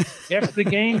 times. After the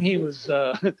game, he was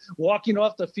walking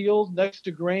off the field next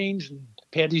to Grange, and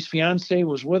Paddy's fiance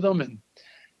was with him. And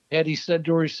Paddy said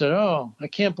to her, "Oh, I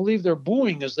can't believe they're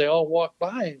booing as they all walk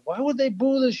by. Why would they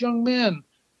boo this young man?"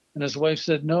 And his wife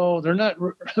said, "No, they're not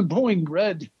booing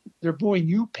Red. They're booing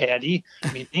you, Paddy.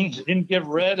 I mean, he didn't give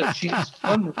Red a chance to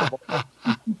run with the ball."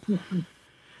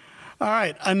 All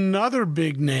right, another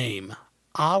big name,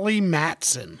 Ollie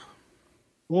Matson.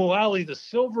 Well, Ollie, the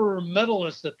silver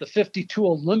medalist at the 52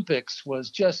 Olympics, was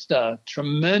just a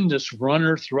tremendous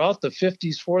runner throughout the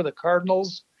 50s for the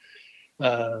Cardinals.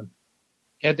 Had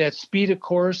that speed, of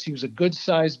course. He was a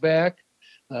good-sized back.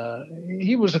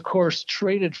 He was, of course,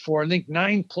 traded for, I think,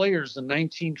 9 players in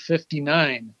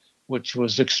 1959, which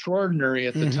was extraordinary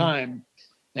at the time.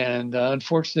 And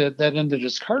unfortunately, that ended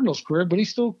his Cardinals career, but he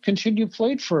still continued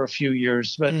played for a few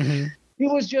years. But he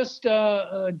was just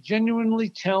a genuinely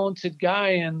talented guy,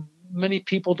 and many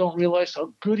people don't realize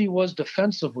how good he was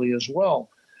defensively as well.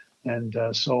 And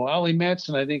so Ollie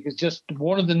Matson, I think, is just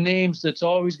one of the names that's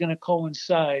always going to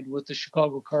coincide with the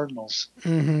Chicago Cardinals.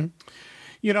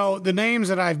 You know, the names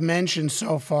that I've mentioned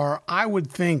so far, I would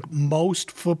think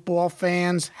most football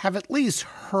fans have at least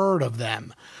heard of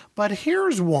them. But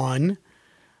here's one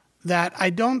that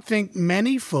I don't think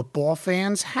many football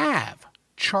fans have.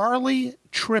 Charley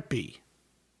Trippi.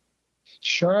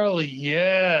 Charley,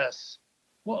 yes.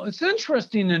 Well, it's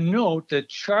interesting to note that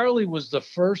Charley was the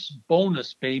first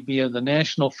bonus baby of the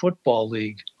National Football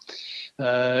League.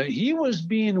 He was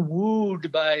being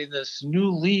wooed by this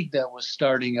new league that was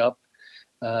starting up.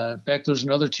 In fact, there was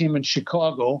another team in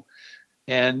Chicago,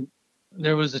 and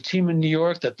there was a team in New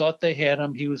York that thought they had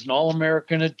him. He was an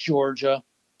All-American at Georgia.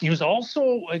 He was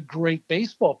also a great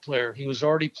baseball player. He was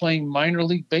already playing minor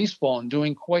league baseball and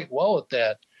doing quite well at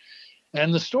that.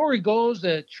 And the story goes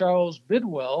that Charles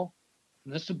Bidwell,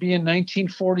 and this would be in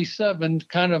 1947,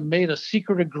 kind of made a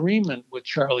secret agreement with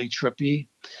Charley Trippi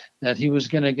that he was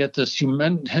going to get this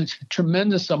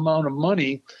tremendous amount of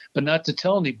money, but not to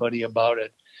tell anybody about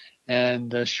it.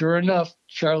 And sure enough,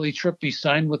 Charley Trippi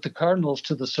signed with the Cardinals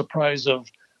to the surprise of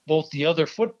both the other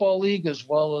football league as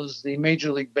well as the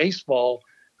Major League Baseball,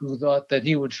 who thought that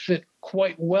he would fit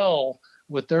quite well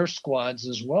with their squads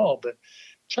as well. But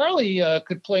Charley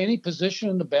could play any position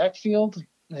in the backfield,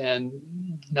 and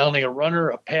not only a runner,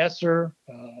 a passer.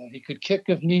 He could kick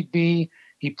if need be.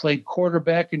 He played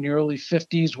quarterback in the early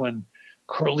 50s when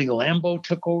Curly Lambeau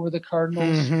took over the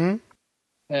Cardinals.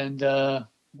 And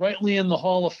rightly in the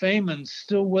Hall of Fame and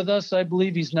still with us. I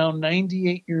believe he's now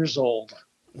 98 years old.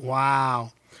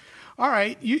 Wow. All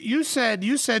right. You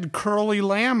said Curly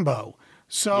Lambeau.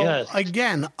 So, yes.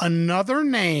 Again, another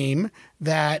name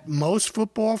that most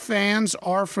football fans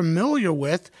are familiar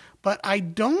with, but I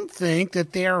don't think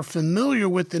that they are familiar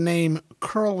with the name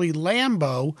Curly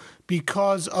Lambeau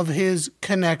because of his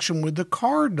connection with the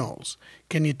Cardinals.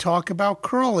 Can you talk about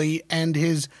Curly and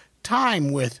his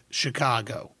time with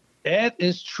Chicago? That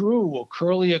is true. Well,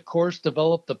 Curly, of course,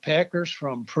 developed the Packers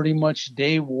from pretty much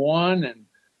day one and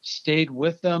stayed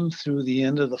with them through the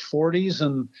end of the 40s.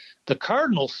 And the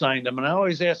Cardinals signed him. And I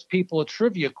always ask people a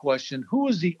trivia question. Who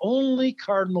is the only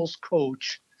Cardinals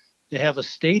coach to have a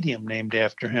stadium named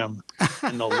after him?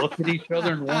 And they'll look at each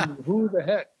other and wonder, who the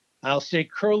heck? I'll say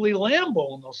Curly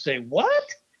Lambeau, and they'll say, what?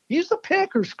 He's the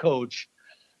Packers coach.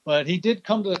 But he did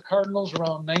come to the Cardinals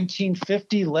around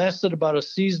 1950, lasted about a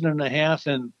season and a half.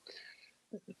 And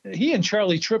he and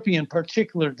Charley Trippi in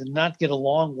particular did not get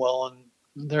along well. And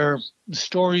there are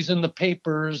stories in the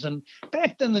papers, and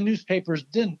back then the newspapers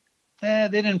didn't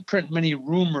print many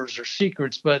rumors or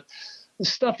secrets, but the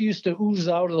stuff used to ooze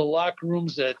out of the locker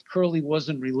rooms that Curly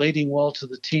wasn't relating well to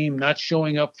the team, not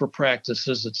showing up for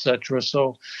practices, etc.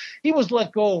 So he was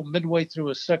let go midway through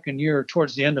his second year,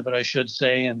 towards the end of it, I should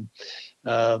say, and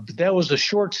but that was a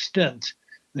short stint.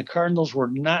 The Cardinals were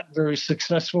not very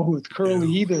successful with Curly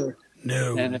either.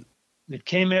 No. And it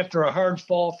came after a hard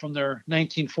fall from their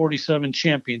 1947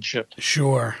 championship.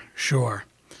 Sure.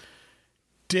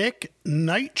 Dick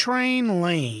Night Train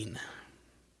Lane.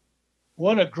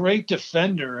 What a great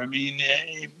defender. I mean,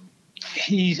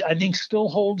 he, I think, still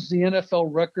holds the NFL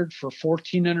record for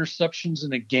 14 interceptions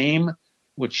in a game,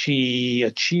 which he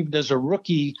achieved as a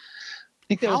rookie. I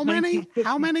think that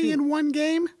How many in one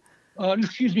game? One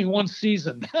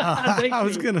season. I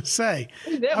was going to say.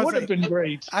 That would have been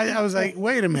great. I was like,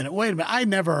 wait a minute. I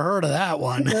never heard of that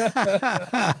one.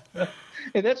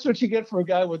 Hey, that's what you get for a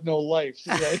guy with no life. See,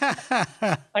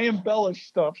 I embellish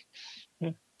stuff.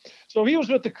 So he was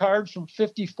with the Cards from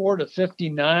 54 to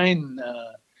 59.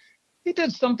 He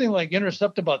did something like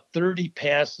intercept about 30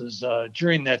 passes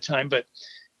during that time. But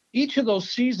each of those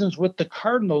seasons with the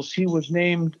Cardinals, he was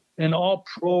named an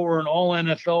All-Pro or an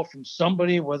All-NFL from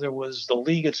somebody, whether it was the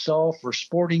league itself or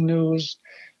Sporting News,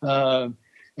 and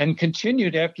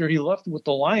continued after he left with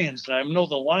the Lions. And I know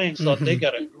the Lions thought they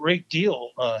got a great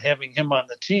deal having him on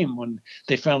the team when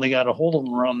they finally got a hold of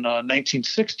him around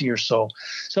 1960 or so.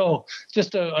 So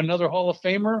just another Hall of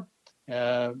Famer,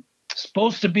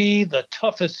 supposed to be the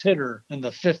toughest hitter in the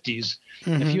 50s.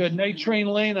 If you had Night Train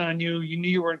Lane on you, you knew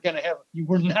you were not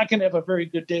going to have a very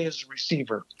good day as a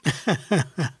receiver.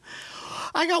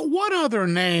 I got one other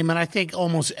name, and I think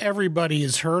almost everybody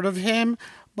has heard of him,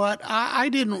 but I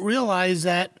didn't realize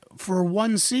that for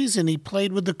one season he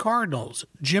played with the Cardinals,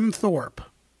 Jim Thorpe.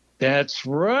 That's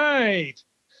right.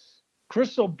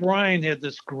 Chris O'Brien had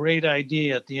this great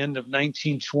idea at the end of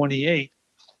 1928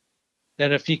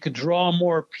 that if he could draw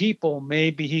more people,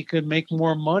 maybe he could make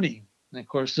more money. And of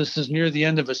course, this is near the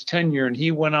end of his tenure, and he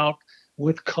went out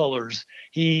with colors.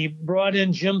 He brought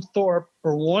in Jim Thorpe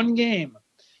for one game.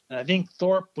 And I think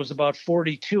Thorpe was about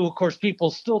 42. Of course, people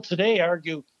still today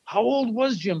argue, how old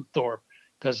was Jim Thorpe?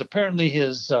 Because apparently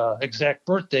his exact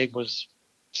birthday was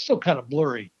still kind of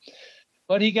blurry.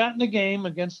 But he got in the game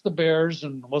against the Bears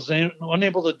and was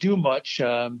unable to do much.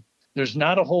 There's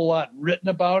not a whole lot written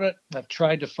about it. I've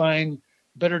tried to find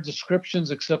better descriptions,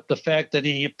 except the fact that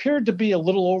he appeared to be a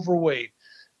little overweight.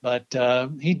 But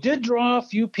he did draw a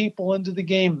few people into the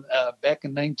game back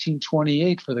in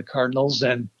 1928 for the Cardinals,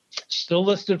 and still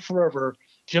listed forever,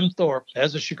 Jim Thorpe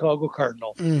as a Chicago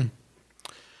Cardinal.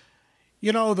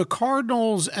 You know, the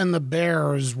Cardinals and the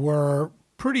Bears were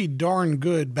pretty darn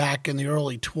good back in the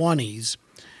early 20s.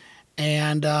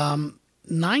 And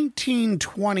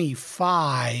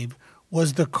 1925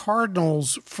 was the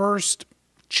Cardinals' first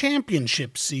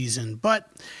championship season,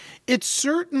 but it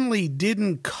certainly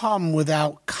didn't come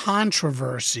without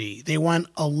controversy. They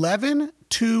went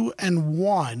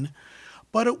 11-2-1,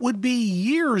 but it would be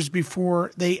years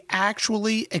before they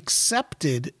actually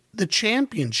accepted the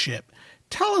championship.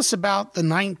 Tell us about the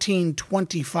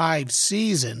 1925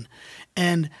 season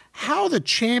and how the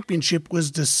championship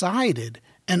was decided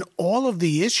and all of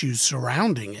the issues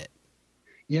surrounding it.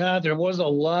 Yeah, there was a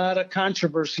lot of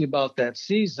controversy about that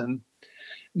season.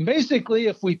 Basically,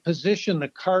 if we position the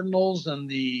Cardinals and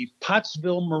the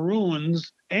Pottsville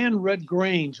Maroons and Red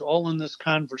Grange all in this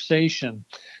conversation,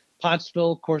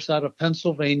 Pottsville, of course, out of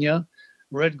Pennsylvania,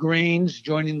 Red Grange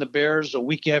joining the Bears a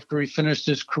week after he finished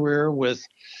his career with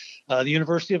the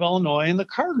University of Illinois, and the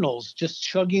Cardinals just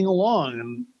chugging along.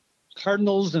 And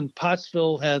Cardinals and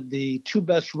Pottsville had the two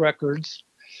best records.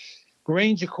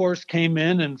 Grange, of course, came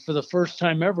in, and for the first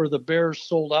time ever, the Bears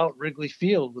sold out Wrigley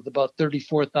Field with about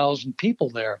 34,000 people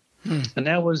there. And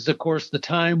that was, of course, the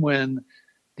time when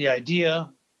the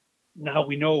idea, now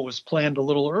we know it was planned a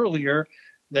little earlier,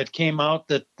 that came out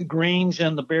that the Grange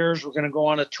and the Bears were going to go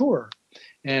on a tour,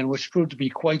 and which proved to be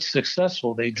quite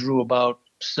successful. They drew about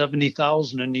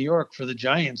 70,000 in New York for the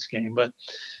Giants game, but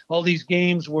all these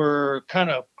games were kind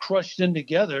of crushed in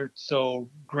together. So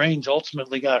Grange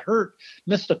ultimately got hurt,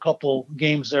 missed a couple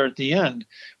games there at the end,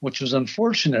 which was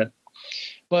unfortunate.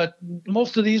 But a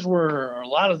lot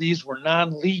of these were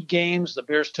non-league games. The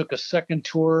Bears took a second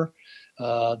tour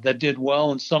that did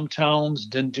well in some towns,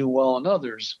 didn't do well in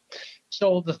others.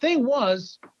 So the thing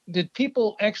was, did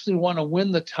people actually want to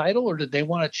win the title, or did they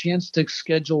want a chance to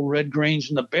schedule Red Grange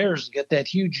and the Bears to get that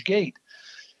huge gate?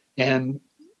 And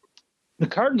the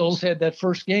Cardinals had that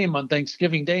first game on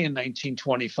Thanksgiving Day in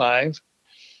 1925.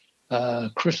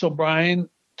 Chris O'Brien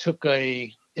took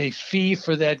a fee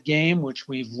for that game, which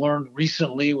we've learned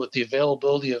recently with the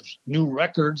availability of new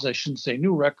records. I shouldn't say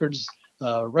new records,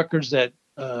 records that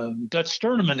Dutch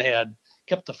Sterneman had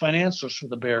kept the financials for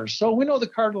the Bears. So we know the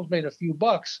Cardinals made a few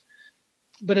bucks,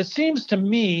 but it seems to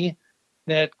me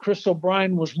that Chris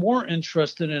O'Brien was more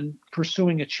interested in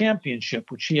pursuing a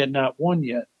championship, which he had not won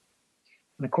yet.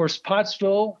 And of course,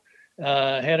 Pottsville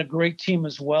had a great team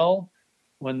as well.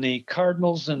 When the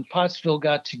Cardinals and Pottsville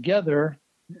got together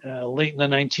late in the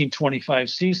 1925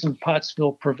 season,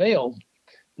 Pottsville prevailed,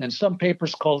 and some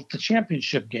papers called it the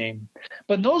championship game.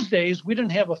 But in those days, we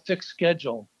didn't have a fixed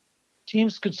schedule.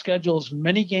 Teams could schedule as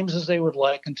many games as they would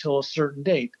like until a certain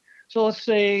date. So let's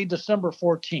say December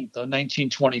 14th of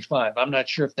 1925. I'm not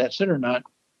sure if that's it or not.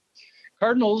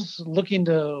 Cardinals, looking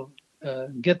to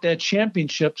get that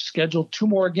championship, scheduled 2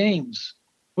 more games,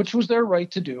 which was their right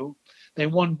to do. They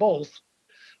won both,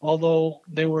 although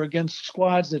they were against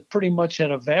squads that pretty much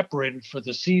had evaporated for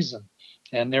the season,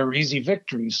 and they were easy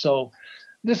victories. So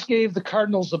this gave the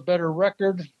Cardinals a better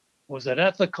record. Was it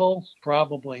ethical?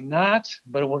 Probably not,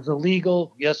 but it was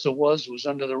illegal. Yes, it was. It was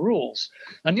under the rules.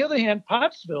 On the other hand,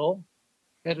 Pottsville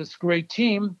had this great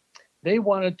team. They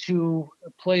wanted to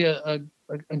play a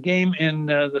game in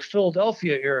the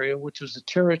Philadelphia area, which was the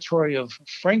territory of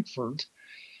Frank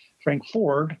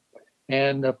Ford.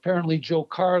 And apparently Joe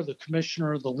Carr, the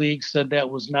commissioner of the league, said that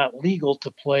was not legal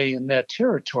to play in that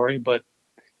territory, but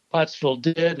Pottsville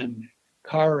did, and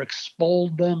Carr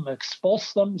expulsed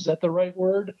them. Is that the right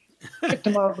word? Kicked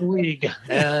them out of the league.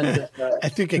 And I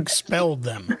think expelled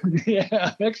them.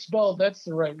 Yeah, expelled. That's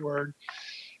the right word.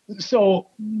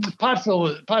 So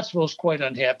Pottsville is quite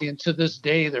unhappy, and to this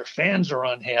day, their fans are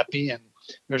unhappy, and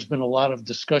there's been a lot of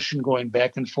discussion going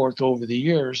back and forth over the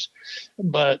years.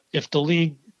 But if the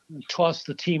league tossed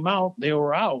the team out, they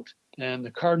were out, and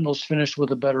the Cardinals finished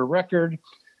with a better record.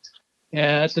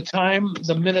 And at the time,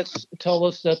 the minutes tell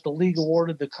us that the league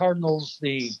awarded the Cardinals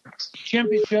the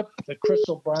championship, but Chris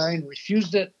O'Brien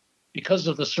refused it because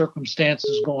of the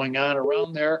circumstances going on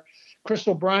around there. Chris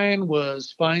O'Brien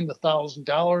was fined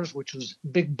 $1,000, which was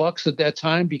big bucks at that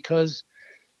time, because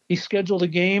he scheduled a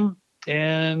game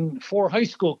and 4 high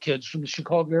school kids from the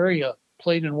Chicago area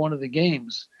played in one of the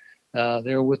games.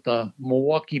 They were with the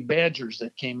Milwaukee Badgers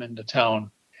that came into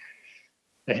town.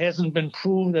 It hasn't been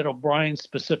proved that O'Brien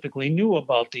specifically knew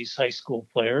about these high school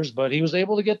players, but he was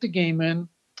able to get the game in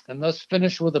and thus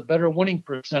finish with a better winning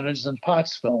percentage than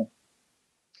Pottsville.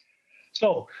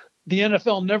 So the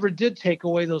NFL never did take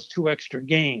away those 2 extra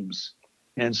games.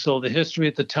 And so the history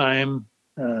at the time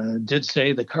did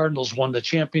say the Cardinals won the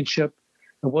championship.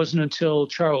 It wasn't until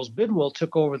Charles Bidwell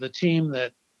took over the team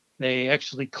that they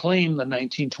actually claimed the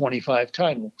 1925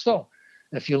 title. So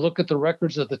if you look at the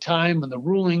records at the time and the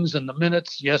rulings and the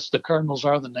minutes, yes, the Cardinals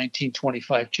are the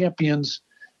 1925 champions,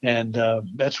 and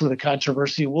that's where the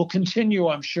controversy will continue,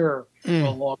 I'm sure, for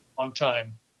a long, long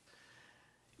time.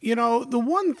 You know, the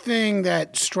one thing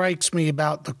that strikes me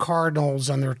about the Cardinals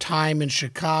and their time in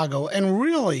Chicago, and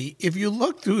really, if you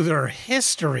look through their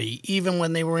history, even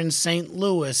when they were in St.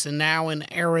 Louis and now in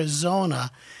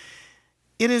Arizona,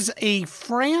 it is a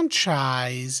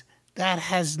franchise that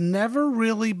has never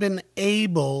really been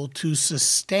able to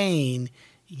sustain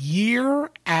year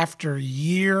after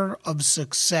year of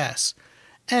success,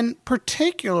 and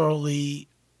particularly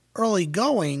early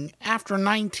going after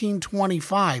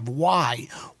 1925. Why?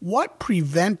 What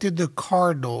prevented the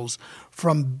Cardinals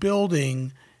from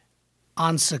building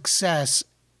on success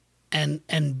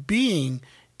and being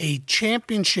a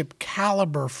championship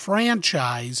caliber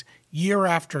franchise year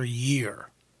after year?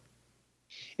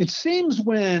 It seems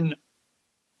when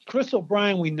Chris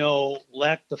O'Brien, we know,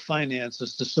 lacked the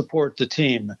finances to support the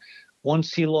team.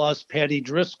 Once he lost Paddy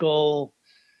Driscoll,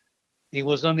 he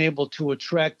was unable to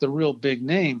attract the real big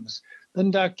names.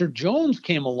 Then Dr. Jones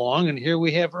came along, and here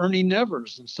we have Ernie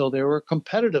Nevers, and so they were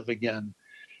competitive again.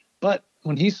 But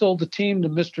when he sold the team to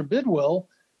Mr. Bidwell,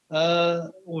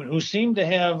 who seemed to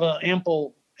have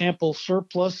ample ample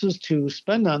surpluses to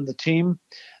spend on the team,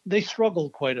 they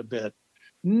struggled quite a bit.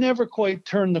 Never quite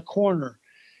turned the corner.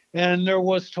 And there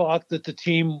was talk that the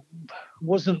team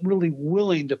wasn't really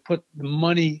willing to put the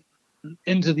money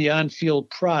into the on-field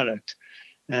product.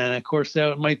 And, of course,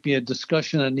 that might be a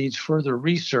discussion that needs further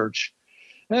research.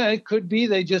 It could be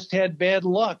they just had bad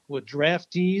luck with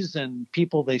draftees and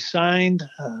people they signed.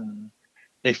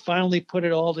 They finally put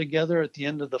it all together at the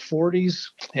end of the 40s,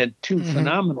 had two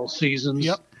phenomenal seasons.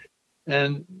 Yep.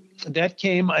 And that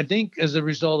came, I think, as a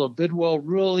result of Bidwell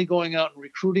really going out and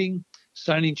recruiting,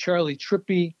 signing Charley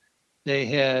Trippi. They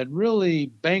had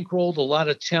really bankrolled a lot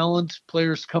of talent,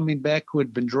 players coming back who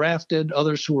had been drafted,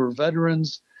 others who were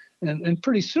veterans. And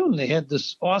pretty soon they had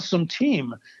this awesome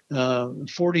team. In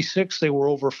 46, they were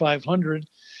over 500.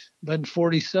 But in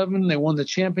 47, they won the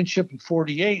championship. In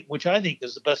 48, which I think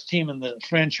is the best team in the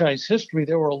franchise history,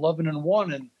 they were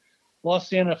 11-1 and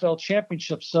lost the NFL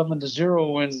championship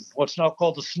 7-0 in what's now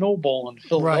called the Snow Bowl in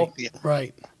Philadelphia.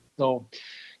 Right. So,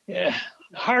 yeah,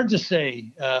 hard to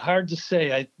say.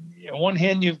 On one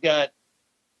hand, you've got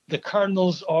the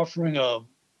Cardinals offering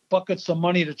buckets of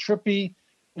money to Trippi,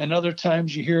 and other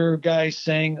times you hear guys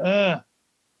saying,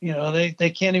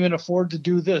 they can't even afford to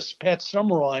do this. Pat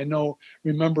Summerall, I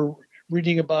remember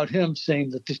reading about him saying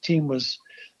that the team was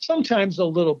sometimes a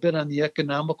little bit on the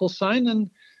economical side, and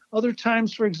other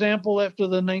times, for example, after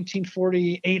the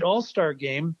 1948 All-Star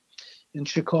game in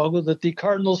Chicago, that the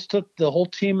Cardinals took the whole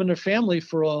team and their family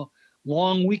for a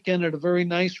long weekend at a very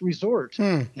nice resort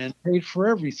and paid for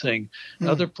everything.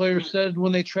 Other players said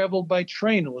when they traveled by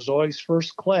train, it was always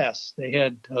first class. They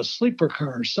had a sleeper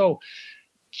car. So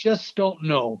just don't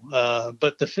know.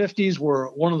 But the 50s were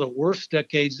one of the worst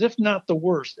decades, if not the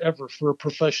worst ever for a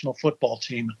professional football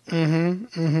team.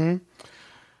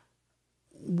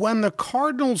 When the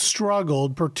Cardinals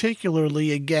struggled,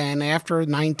 particularly again after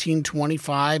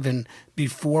 1925 and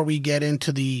before we get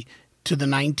into the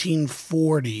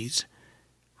 1940s,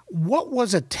 what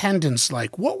was attendance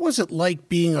like? What was it like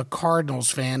being a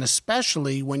Cardinals fan,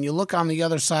 especially when you look on the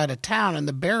other side of town and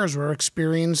the Bears were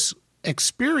experiencing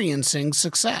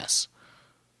success?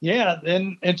 Yeah,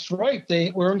 and it's right.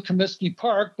 They were in Comiskey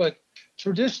Park, but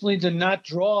traditionally did not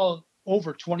draw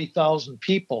over 20,000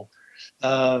 people.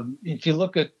 If you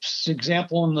look at, for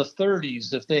example, in the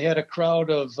 30s, if they had a crowd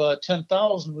of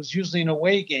 10,000, it was usually an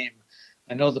away game.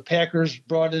 I know the Packers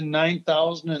brought in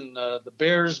 9,000, and the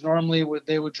Bears normally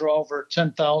would draw over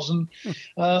 10,000.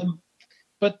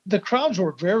 But the crowds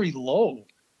were very low.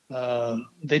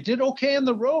 They did okay on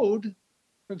the road.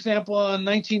 For example, in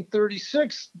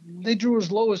 1936, they drew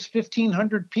as low as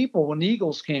 1,500 people when the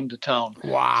Eagles came to town.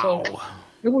 Wow. So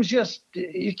it was just,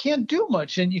 you can't do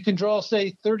much. And you can draw,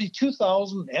 say,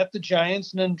 32,000 at the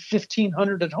Giants and then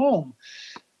 1,500 at home.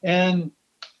 And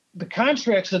the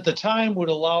contracts at the time would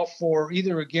allow for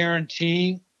either a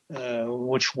guarantee,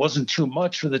 which wasn't too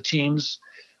much for the teams,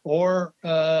 or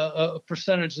a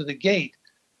percentage of the gate.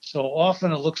 So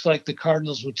often it looks like the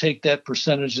Cardinals would take that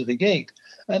percentage of the gate.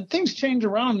 And things changed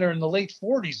around there in the late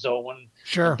 40s, though, when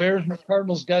the Bears and the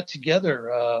Cardinals got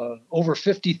together, over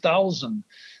 50,000.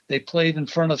 They played in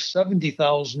front of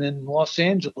 70,000 in Los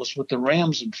Angeles with the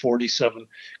Rams in 47. Of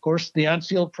course, the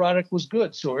on-field product was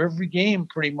good, so every game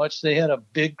pretty much they had a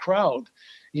big crowd.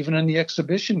 Even in the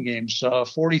exhibition games,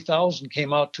 40,000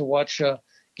 came out to watch a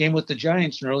game with the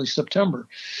Giants in early September.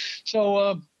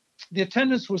 So the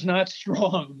attendance was not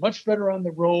strong, much better on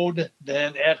the road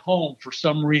than at home for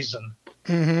some reason.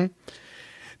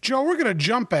 Joe, we're going to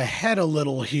jump ahead a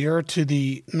little here to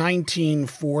the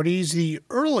 1940s, the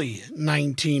early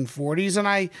 1940s, and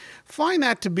I find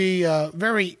that to be a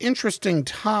very interesting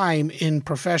time in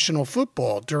professional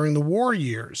football during the war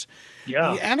years.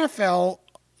 Yeah. The NFL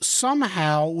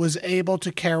somehow was able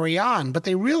to carry on, but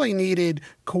they really needed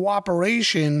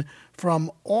cooperation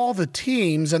from all the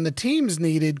teams, and the teams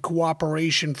needed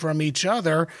cooperation from each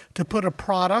other to put a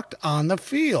product on the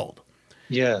field.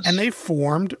 Yes. And they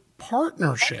formed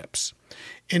partnerships.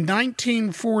 In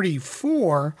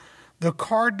 1944, the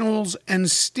Cardinals and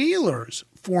Steelers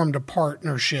formed a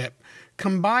partnership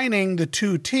combining the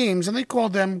two teams, and they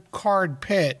called them Card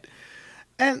Pit.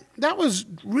 And that was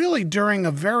really during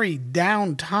a very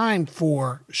down time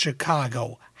for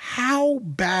Chicago. How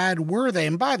bad were they?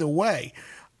 And by the way,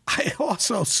 I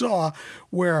also saw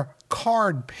where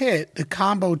Card Pit, the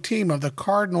combo team of the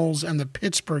Cardinals and the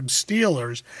Pittsburgh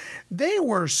Steelers, they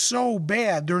were so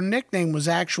bad. Their nickname was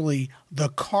actually the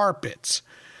Carpets.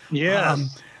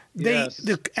 Yes.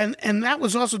 And that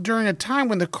was also during a time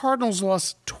when the Cardinals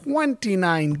lost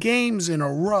 29 games in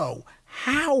a row.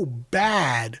 How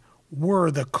bad were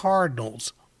the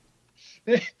Cardinals?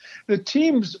 The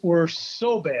teams were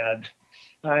so bad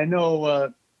I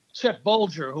know Chet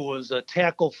Bulger, who was a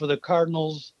tackle for the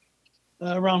Cardinals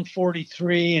around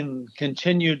 43 and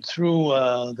continued through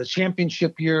the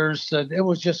championship years, said it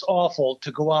was just awful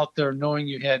to go out there knowing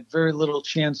you had very little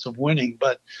chance of winning.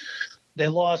 But they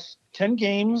lost 10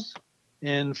 games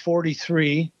in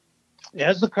 43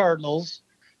 as the Cardinals.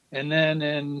 And then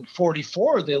in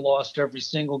 44, they lost every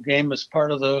single game as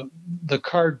part of the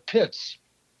Card Pits,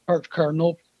 part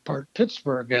Cardinal, part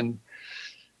Pittsburgh. And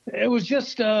it was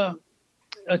just a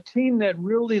team that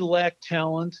really lacked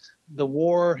talent. The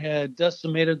war had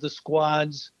decimated the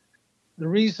squads. The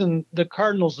reason the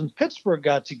Cardinals and Pittsburgh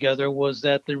got together was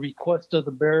that the request of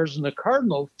the Bears and the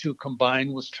Cardinals to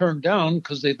combine was turned down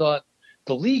because the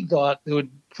league thought they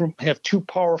would have too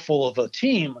powerful of a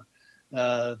team,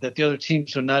 that the other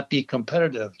teams would not be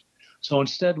competitive. So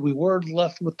instead, we were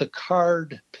left with the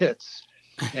Card Pits.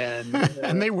 And,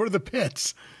 and they were the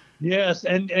Pits. Yes,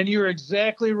 and you're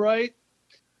exactly right.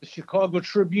 The Chicago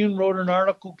Tribune wrote an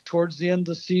article towards the end of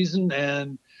the season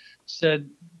and said,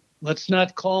 let's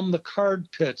not call them the Card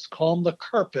Pits, call them the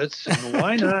Carpets. And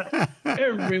why not?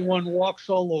 Everyone walks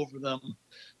all over them.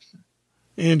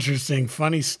 Interesting,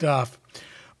 funny stuff.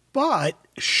 But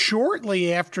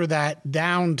shortly after that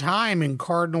down time in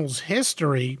Cardinals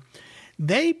history,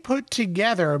 they put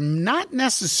together, not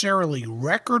necessarily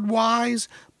record-wise,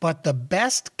 but the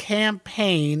best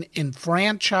campaign in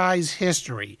franchise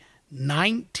history,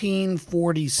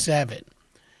 1947.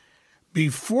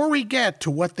 Before we get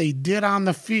to what they did on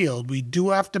the field, we do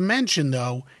have to mention,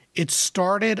 though, it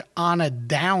started on a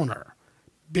downer.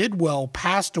 Bidwell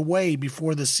passed away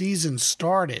before the season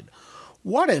started.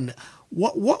 What an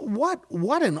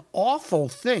awful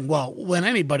thing. Well, when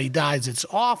anybody dies, it's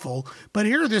awful. But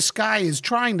here this guy is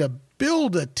trying to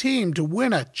build a team to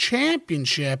win a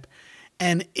championship,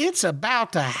 and it's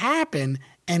about to happen,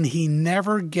 and he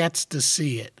never gets to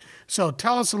see it. So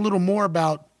tell us a little more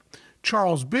about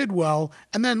Charles Bidwell,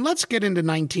 and then let's get into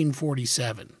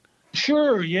 1947.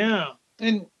 Sure, yeah.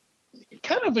 And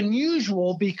kind of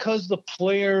unusual because the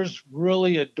players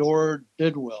really adored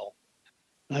Bidwell.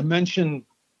 I mentioned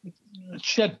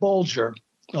Chet Bulger,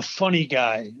 a funny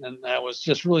guy, and I was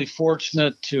just really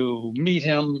fortunate to meet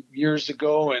him years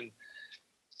ago. And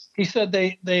he said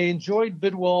they enjoyed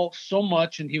Bidwell so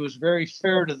much, and he was very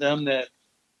fair to them, that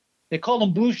they called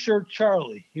him Blue Shirt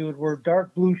Charlie. He would wear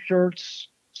dark blue shirts,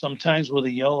 sometimes with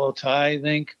a yellow tie, I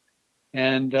think.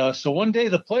 And so one day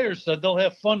the players said they'll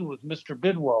have fun with Mr.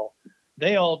 Bidwell.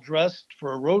 They all dressed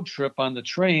for a road trip on the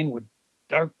train with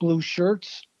dark blue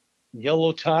shirts,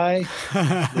 yellow tie.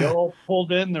 They all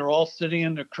pulled in. They're all sitting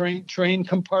in the train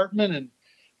compartment, and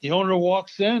the owner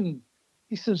walks in.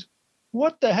 He says,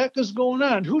 "What the heck is going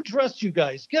on? Who dressed you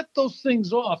guys? Get those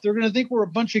things off. They're going to think we're a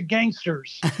bunch of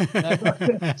gangsters."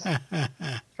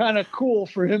 Kind of cool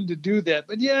for him to do that.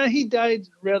 But yeah, he died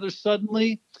rather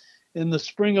suddenly in the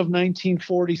spring of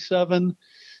 1947.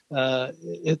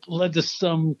 It led to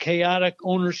some chaotic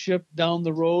ownership down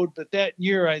the road. But that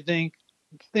year, I think,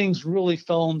 things really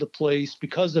fell into place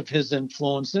because of his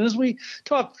influence. And as we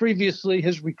talked previously,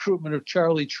 his recruitment of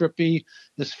Charley Trippi,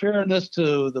 his fairness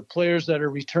to the players that are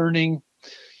returning.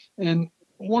 And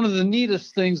one of the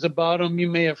neatest things about him, you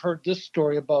may have heard this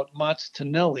story about Mats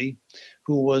Tonelli,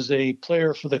 who was a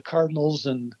player for the Cardinals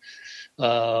in,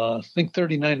 I think,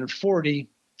 39 or 40.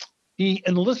 He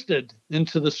enlisted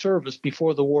into the service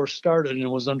before the war started and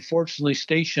was unfortunately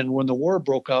stationed when the war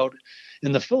broke out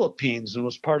in the Philippines and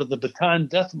was part of the Bataan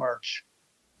Death March.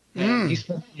 And he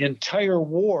spent the entire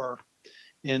war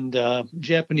in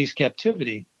Japanese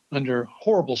captivity under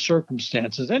horrible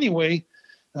circumstances. Anyway,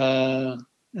 I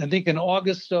think in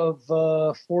August of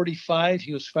 45,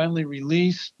 he was finally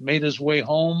released, made his way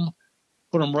home,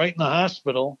 put him right in the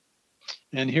hospital.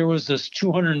 And here was this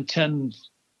 210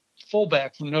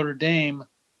 fullback from Notre Dame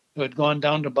who had gone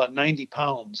down to about 90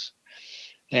 pounds.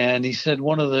 And he said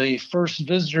one of the first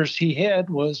visitors he had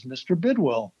was Mr.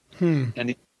 Bidwell. And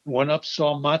he went up,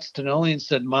 saw Mats Tonelli, and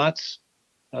said, "Mats,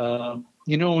 when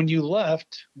you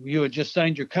left, you had just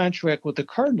signed your contract with the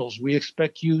Cardinals. We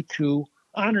expect you to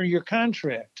honor your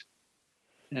contract."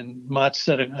 And Mats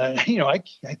said, I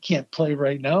can't play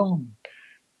right now.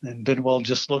 And Bidwell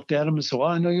just looked at him and said, "Well,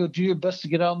 I know you'll do your best to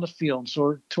get out in the field."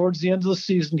 So towards the end of the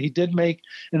season, he did make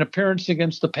an appearance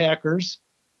against the Packers.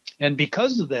 And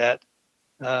because of that,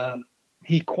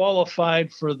 he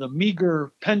qualified for the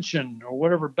meager pension or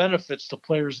whatever benefits the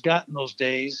players got in those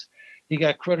days. He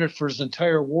got credit for his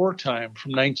entire wartime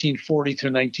from 1940 through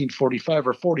 1945,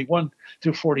 or 41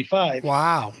 through 45.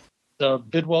 Wow.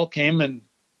 Bidwell came and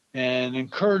and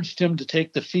encouraged him to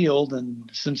take the field. And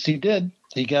since he did,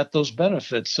 he got those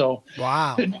benefits. So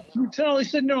wow. Charley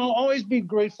said, no, always be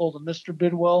grateful to Mr.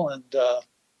 Bidwell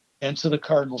and to the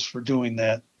Cardinals for doing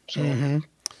that. So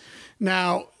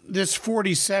Now, this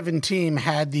 47 team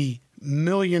had the $1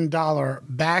 million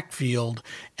backfield,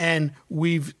 and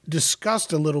we've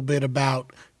discussed a little bit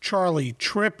about Charley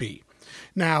Trippi.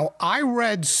 Now, I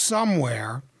read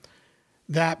somewhere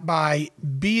that by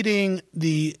beating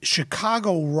the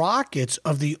Chicago Rockets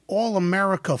of the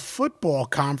All-America Football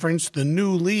Conference, the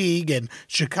new league, and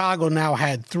Chicago now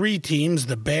had 3 teams,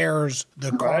 the Bears,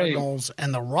 the Cardinals,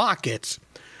 and the Rockets.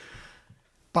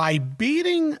 By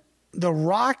beating the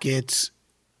Rockets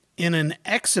in an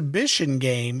exhibition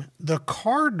game, the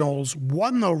Cardinals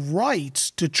won the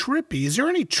rights to Trippi. Is there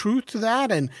any truth to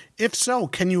that? And if so,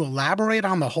 can you elaborate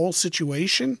on the whole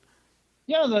situation?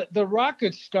 Yeah, the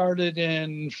Rockets started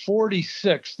in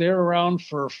 46. They were around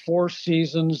for 4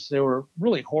 seasons. They were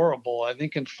really horrible. I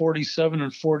think in 47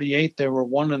 and 48, they were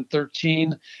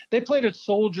 1-13. They played at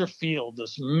Soldier Field,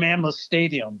 this mammoth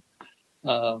stadium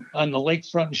on the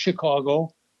lakefront in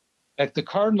Chicago. The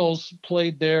Cardinals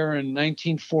played there in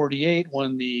 1948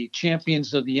 when the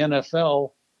champions of the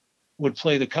NFL would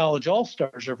play the college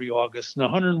all-stars every August, and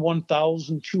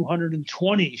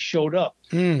 101,220 showed up.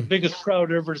 The biggest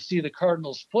crowd ever to see the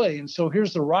Cardinals play. And so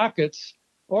here's the Rockets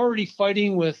already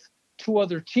fighting with 2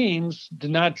 other teams,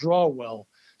 did not draw well.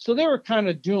 So they were kind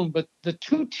of doomed. But the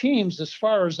 2 teams, as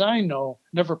far as I know,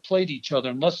 never played each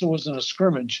other unless it was in a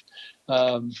scrimmage.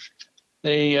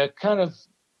 They kind of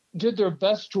did their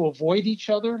best to avoid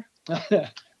each other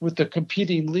with the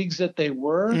competing leagues that they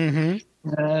were.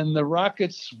 And the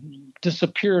Rockets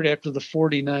disappeared after the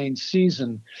 49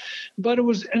 season. But it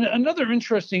was another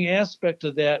interesting aspect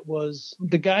of that was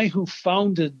the guy who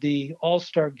founded the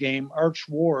All-Star Game, Arch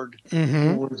Ward,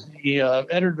 who was the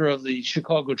editor of the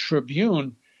Chicago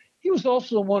Tribune. He was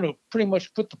also the one who pretty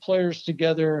much put the players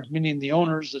together, meaning the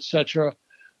owners, etc.,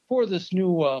 for this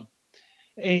new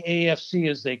AFC,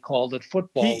 as they called it,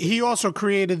 football. He also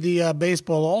created the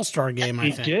baseball all-star game, I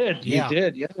think. He did,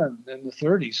 in the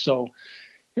 30s. So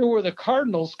here were the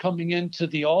Cardinals coming into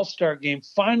the all-star game,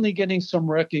 finally getting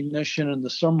some recognition in the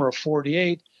summer of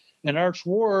 48. And Arch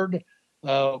Ward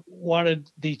wanted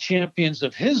the champions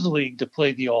of his league to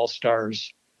play the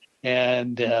all-stars.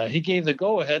 And he gave the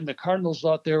go-ahead, and the Cardinals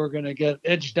thought they were going to get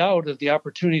edged out of the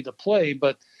opportunity to play,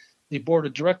 but the board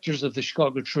of directors of the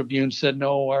Chicago Tribune said,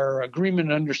 no, our agreement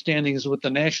and understanding is with the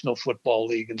National Football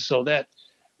League. And so that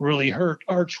really hurt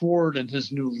Arch Ward and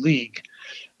his new league.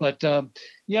 But, the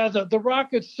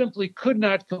Rockets simply could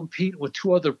not compete with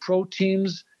 2 other pro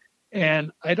teams. And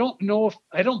I don't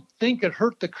think it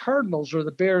hurt the Cardinals or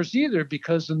the Bears either,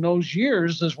 because in those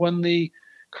years is when the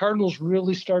Cardinals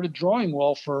really started drawing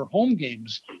well for home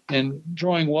games. And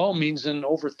drawing well means in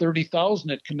over 30,000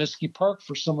 at Comiskey Park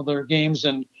for some of their games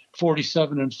in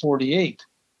 47 and 48.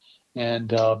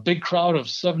 And a big crowd of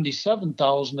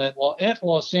 77,000 at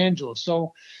Los Angeles.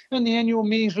 So in the annual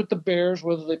meetings with the Bears,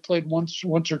 whether they played once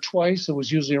or twice, it was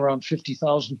usually around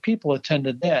 50,000 people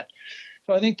attended that.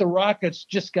 So I think the Rockets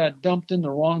just got dumped in the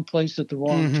wrong place at the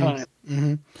wrong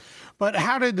time. But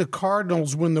how did the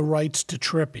Cardinals win the rights to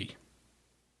Trippi?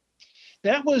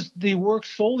 That was the work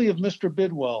solely of Mr.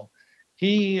 Bidwell.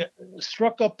 He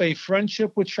struck up a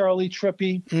friendship with Charley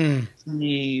Trippi.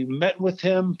 He met with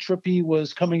him. Trippi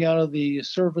was coming out of the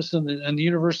service in the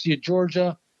University of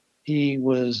Georgia. They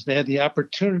had the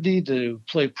opportunity to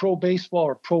play pro baseball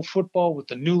or pro football with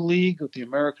the new league, with the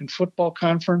American Football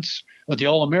Conference, or the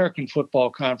All-American Football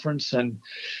Conference, and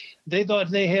they thought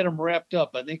they had him wrapped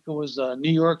up. I think it was a New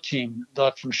York team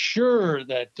thought for sure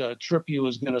that Trippi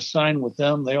was going to sign with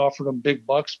them. They offered him big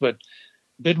bucks, but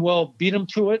Bidwell beat him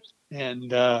to it and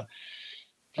kind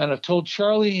of told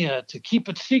Charley to keep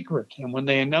it secret. And when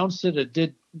they announced it, it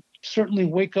did certainly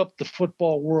wake up the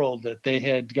football world that they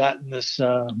had gotten this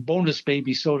bonus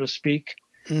baby, so to speak,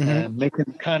 and making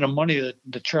the kind of money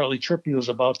that Charley Trippi was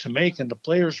about to make. And the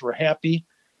players were happy.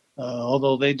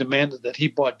 Although they demanded that he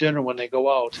bought dinner when they go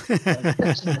out.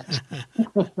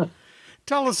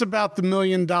 Tell us about the $1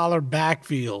 million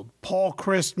backfield. Paul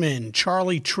Christman,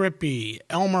 Charley Trippi,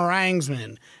 Elmer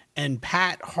Angsman, and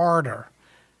Pat Harder.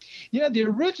 Yeah, the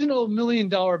original $1 million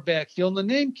backfield, the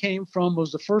name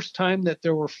was the first time that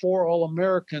there were 4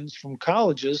 All-Americans from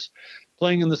colleges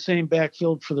playing in the same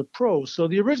backfield for the pros. So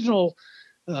the original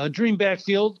dream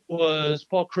backfield was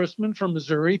Paul Christman from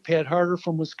Missouri, Pat Harder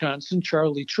from Wisconsin,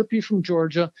 Charley Trippi from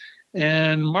Georgia,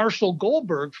 and Marshall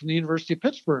Goldberg from the University of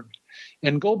Pittsburgh.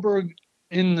 And Goldberg,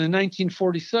 in the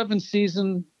 1947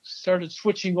 season, started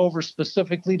switching over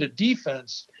specifically to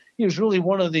defense. He was really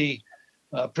one of the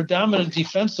predominant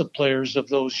defensive players of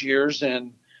those years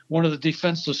and one of the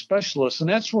defensive specialists. And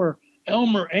that's where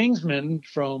Elmer Angsman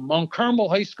from Mount Carmel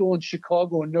High School in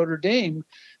Chicago and Notre Dame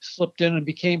slipped in and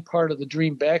became part of the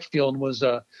Dream backfield and was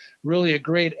really a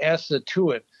great asset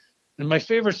to it. And my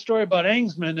favorite story about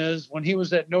Angsman is when he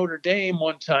was at Notre Dame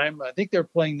one time, I think they were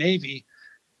playing Navy,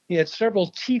 he had several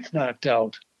teeth knocked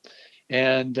out.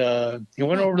 And he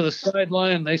went over to the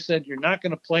sideline and they said, "You're not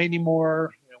going to play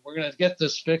anymore. We're going to get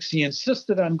this fixed." He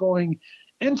insisted on going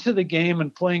into the game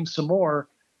and playing some more.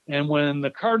 And when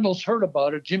the Cardinals heard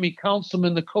about it, Jimmy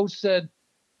Councilman, the coach, said,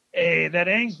 "Hey, that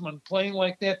Angsman playing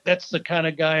like that, that's the kind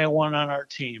of guy I want on our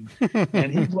team."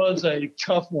 And he was a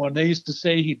tough one. They used to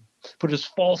say he'd put his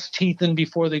false teeth in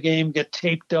before the game, get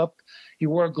taped up. He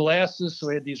wore glasses, so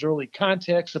he had these early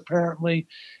contacts apparently,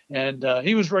 and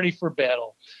he was ready for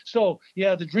battle. So,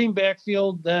 yeah, the Dream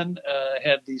backfield then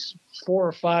had these 4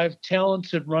 or 5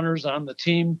 talented runners on the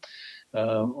team.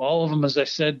 All of them, as I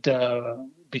said,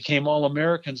 became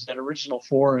All-Americans, that original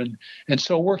 4, and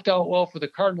so worked out well for the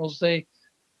Cardinals. They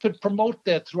could promote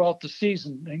that throughout the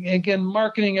season. Again,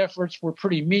 marketing efforts were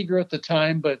pretty meager at the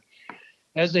time, but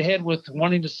as they had with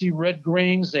wanting to see Red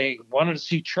Grains, they wanted to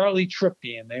see Charley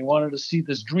Trippi, and they wanted to see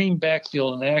this Dream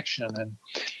backfield in action.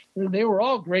 And they were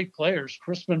all great players.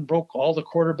 Crispin broke all the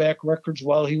quarterback records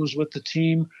while he was with the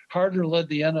team. Harder led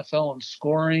the NFL in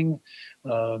scoring.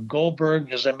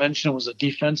 Goldberg, as I mentioned, was a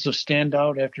defensive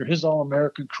standout after his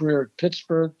All-American career at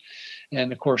Pittsburgh.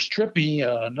 And, of course, Trippi,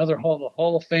 another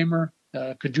Hall of Famer,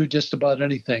 could do just about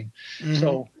anything. Mm-hmm.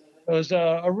 So it was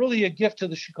really a gift to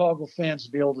the Chicago fans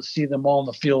to be able to see them all in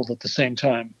the field at the same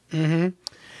time. Mm-hmm.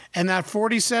 And that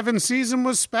 47 season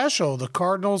was special. The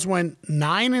Cardinals went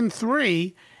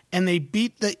 9-3, and they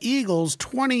beat the Eagles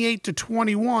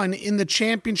 28-21 in the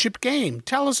championship game.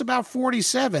 Tell us about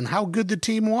 47, how good the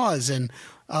team was, and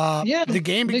the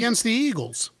game against the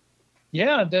Eagles.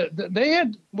 Yeah, they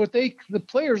had the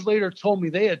players later told me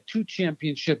they had 2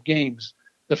 championship games.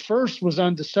 The first was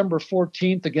on December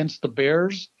 14th against the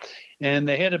Bears, and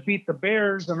they had to beat the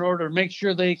Bears in order to make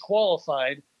sure they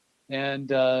qualified. And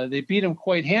they beat them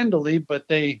quite handily, but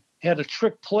they had a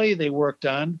trick play they worked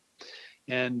on.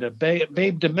 And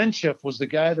Babe Demenchev was the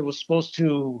guy that was supposed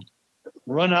to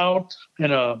run out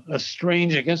in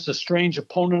against a strange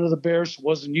opponent of the Bears,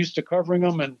 wasn't used to covering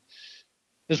them. And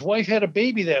his wife had a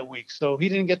baby that week, so he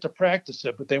didn't get to practice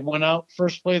it. But they went out,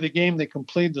 first play of the game, they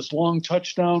completed this long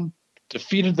touchdown,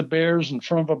 defeated the Bears in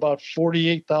front of about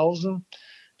 48,000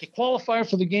 to qualify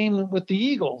for the game with the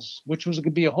Eagles, which was going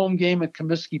to be a home game at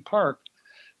Comiskey Park.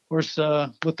 Of course,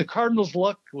 with the Cardinals'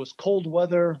 luck, it was cold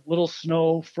weather, little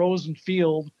snow, frozen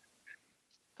field.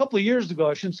 A few years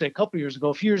ago,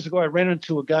 I ran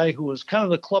into a guy who was kind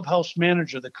of the clubhouse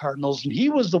manager of the Cardinals, and he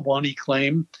was the one, he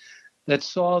claimed, that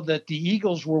saw that the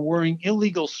Eagles were wearing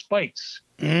illegal spikes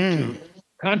to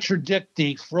contradict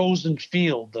the frozen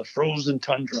field, the frozen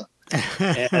tundra.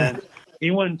 And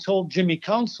he went and told Jimmy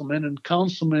Councilman, and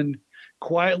Councilman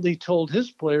quietly told his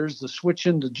players to switch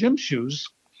into gym shoes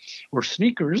or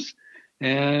sneakers.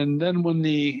 And then when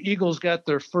the Eagles got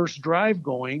their first drive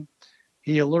going,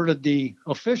 he alerted the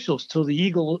officials to the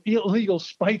illegal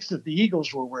spikes that the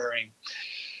Eagles were wearing.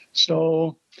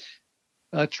 So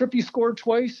Trippi scored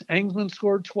twice, Angsman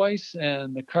scored twice,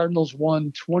 and the Cardinals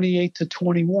won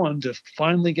 28-21 to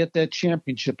finally get that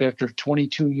championship after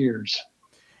 22 years.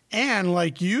 And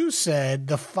like you said,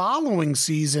 the following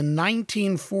season,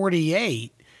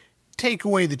 1948, take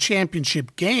away the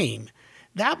championship game,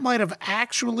 that might have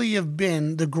actually have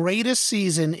been the greatest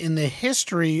season in the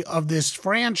history of this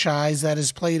franchise that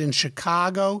has played in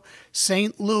Chicago,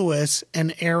 St. Louis,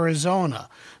 and Arizona.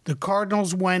 The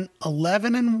Cardinals went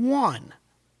 11-1.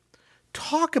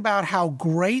 Talk about how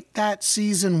great that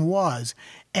season was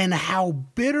and how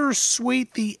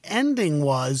bittersweet the ending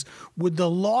was with the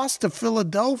loss to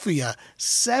Philadelphia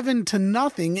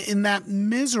 7-0 in that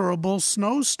miserable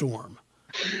snowstorm.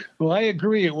 Well, I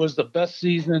agree. It was the best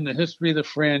season in the history of the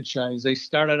franchise. They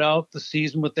started out the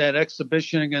season with that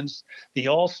exhibition against the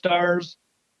All-Stars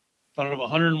in front of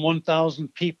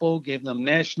 101,000 people, gave them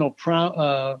national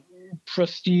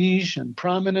prestige and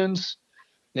prominence.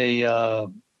 They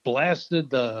blasted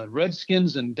the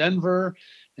Redskins in Denver.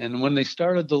 And when they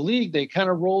started the league, they kind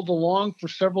of rolled along for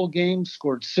several games,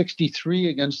 scored 63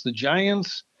 against the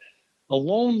Giants, a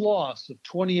lone loss of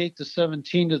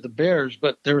 28-17 to the Bears,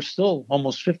 but there were still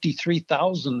almost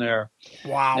 53,000 there.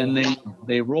 Wow. And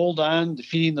they rolled on,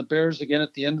 defeating the Bears again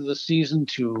at the end of the season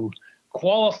to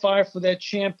qualify for that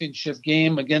championship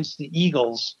game against the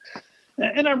Eagles.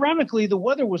 And ironically, the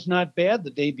weather was not bad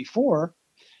the day before.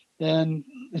 Then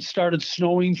it started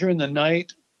snowing during the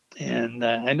night. And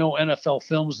I know NFL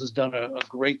Films has done a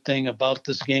great thing about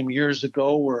this game years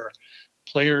ago, where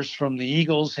players from the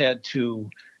Eagles had to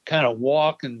kind of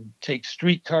walk and take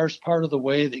streetcars part of the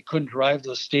way. They couldn't drive to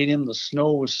the stadium. The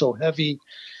snow was so heavy.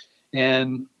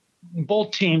 And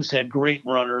both teams had great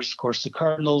runners. Of course, the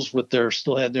Cardinals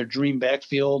still had their dream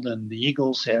backfield, and the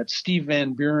Eagles had Steve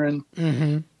Van Buren.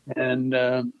 Mm-hmm.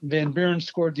 And Van Buren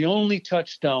scored the only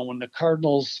touchdown when the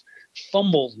Cardinals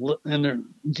fumbled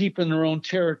deep in their own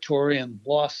territory and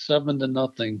lost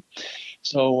 7-0.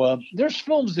 So there's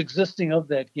films existing of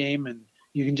that game, and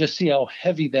you can just see how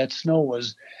heavy that snow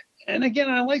was. And again,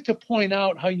 I like to point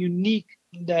out how unique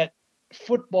that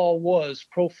pro football was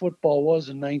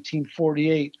in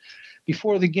 1948.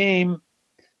 Before the game,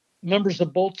 members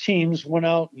of both teams went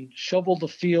out and shoveled the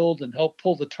field and helped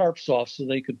pull the tarps off so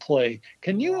they could play.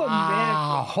 Can you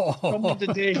imagine someone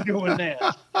today doing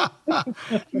that?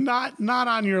 Not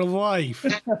on your life.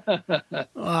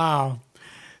 Wow.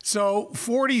 So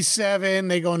 47,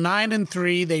 they go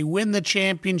 9-3. They win the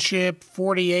championship.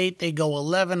 48, they go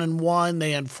 11-1.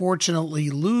 They unfortunately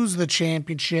lose the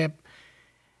championship.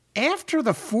 After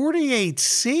the 48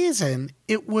 season,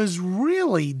 it was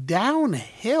really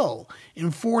downhill.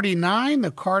 In 49,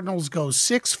 the Cardinals go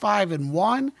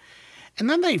 6-5-1. And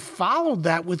then they followed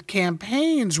that with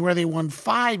campaigns where they won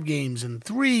 5 games and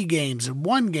 3 games and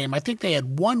 1 game. I think they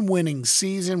had one winning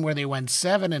season where they went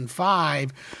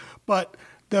 7-5. But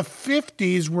the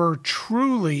 50s were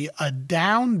truly a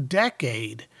down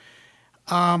decade.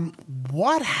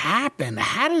 What happened?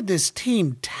 How did this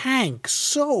team tank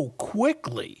so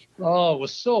quickly? Oh, it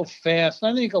was so fast.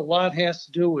 I think a lot has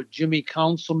to do with Jimmy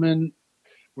Councilman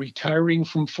retiring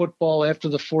from football after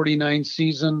the 49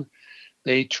 season.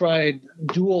 They tried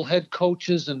dual head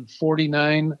coaches in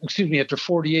after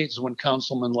 48 is when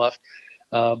Councilman left.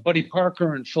 Buddy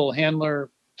Parker and Phil Handler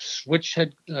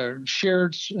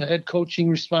shared head coaching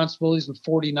responsibilities in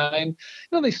 49.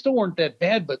 They still weren't that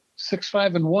bad, but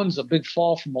 6-5-1 is a big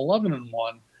fall from 11-1.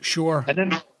 Sure. And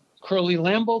then Curly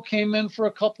Lambeau came in for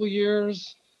a couple of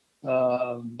years.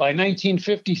 By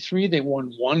 1953, they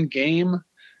won 1 game.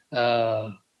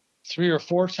 3 or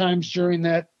 4 times during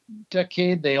that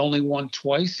decade. They only won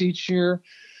twice each year.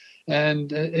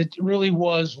 And it really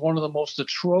was one of the most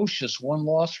atrocious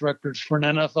win-loss records for an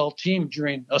NFL team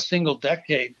during a single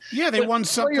decade. Yeah, they won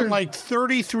something like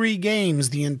 33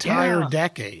 games the entire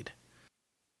decade.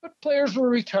 But players were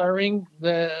retiring.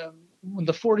 The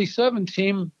 47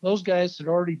 team, those guys had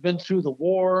already been through the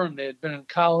war, and they had been in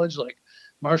college, like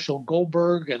Marshall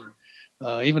Goldberg and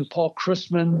even Paul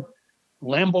Christman.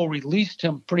 Lambeau released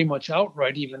him pretty much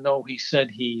outright, even though he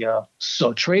said he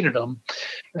traded him.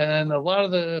 And a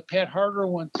lot of Pat Harder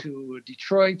went to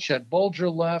Detroit. Chet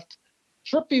Bulger left.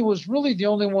 Trippi was really the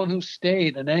only one who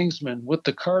stayed in Angsman with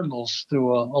the Cardinals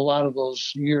through a lot of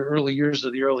those early years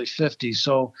of the early 50s.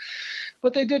 So,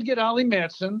 but they did get Ollie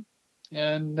Matson,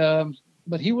 and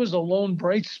but he was a lone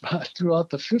bright spot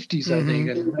throughout the 50s, I think,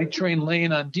 and Night Train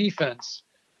Lane on defense.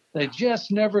 They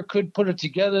just never could put it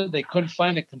together. They couldn't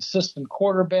find a consistent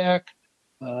quarterback.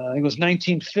 It was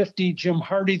 1950. Jim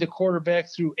Hardy, the quarterback,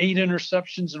 threw 8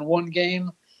 interceptions in 1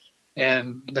 game.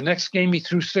 And the next game, he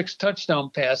threw 6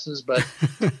 touchdown passes. But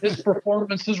his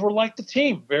performances were like the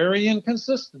team, very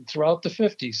inconsistent throughout the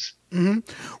 50s.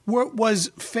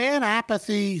 Was fan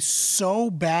apathy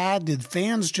so bad? Did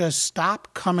fans just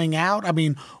stop coming out? I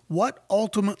mean, what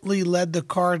ultimately led the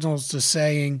Cardinals to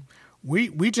saying,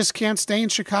 we just can't stay in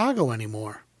Chicago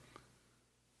anymore?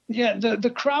 Yeah,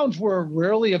 the crowds were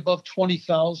rarely above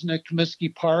 20,000 at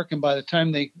Comiskey Park, and by the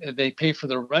time they pay for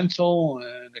the rental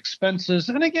and expenses,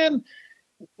 and again,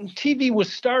 TV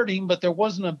was starting, but there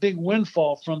wasn't a big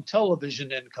windfall from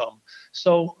television income,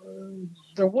 so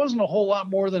there wasn't a whole lot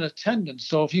more than attendance.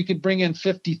 So if you could bring in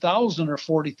 50,000 or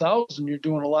 40,000, you're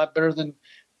doing a lot better than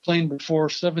playing before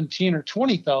 17 or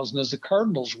 20,000 as the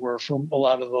Cardinals were for a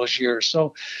lot of those years.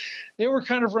 So they were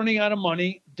kind of running out of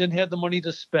money, didn't have the money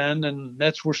to spend, and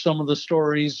that's where some of the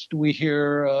stories we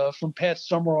hear from Pat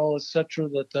Summerall, et cetera,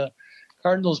 that the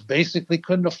Cardinals basically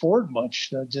couldn't afford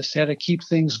much. Just had to keep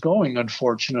things going,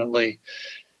 unfortunately.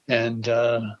 And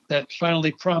that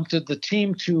finally prompted the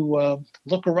team to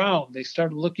look around. They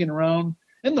started looking around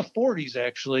in the 40s,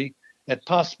 actually, at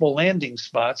possible landing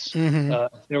spots.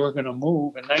 They were going to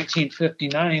move. In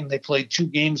 1959, they played 2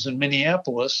 games in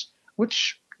Minneapolis,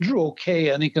 which drew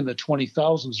okay, I think, in the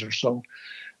 20,000s or so.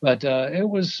 But it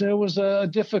was a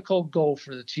difficult goal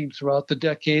for the team throughout the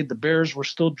decade. The Bears were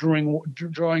still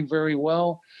drawing very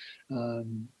well,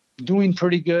 doing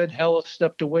pretty good. Halas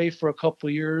stepped away for a couple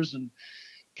of years, and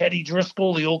Paddy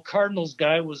Driscoll, the old Cardinals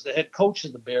guy, was the head coach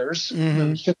of the Bears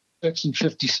in 56 and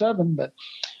 57. But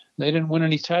they didn't win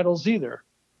any titles either.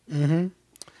 Mm-hmm.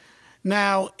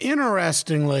 Now,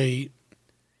 interestingly,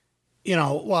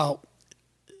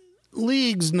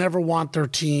 leagues never want their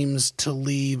teams to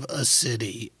leave a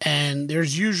city, and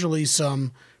there's usually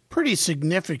some pretty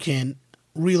significant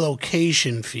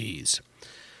relocation fees.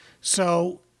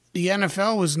 So the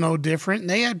NFL was no different, and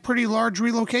they had pretty large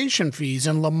relocation fees,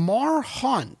 and Lamar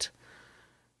Hunt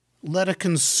led a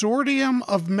consortium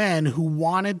of men who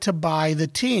wanted to buy the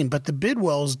team, but the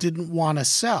Bidwells didn't want to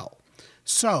sell.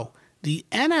 So the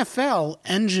NFL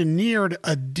engineered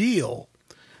a deal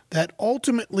that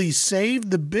ultimately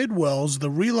saved the Bidwells the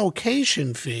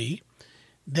relocation fee.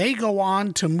 They go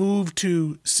on to move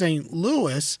to St.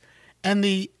 Louis, and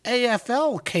the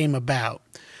AFL came about.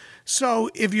 So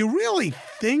if you really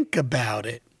think about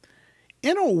it,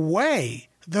 in a way,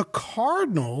 the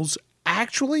Cardinals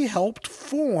actually helped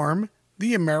form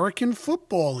the American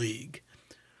Football League.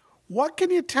 What can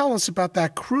you tell us about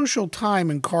that crucial time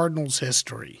in Cardinals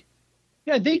history?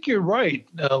 Yeah, I think you're right.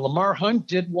 Lamar Hunt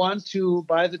did want to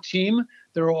buy the team.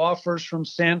 There were offers from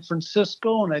San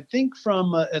Francisco and I think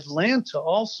from Atlanta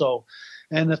also.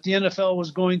 And if the NFL was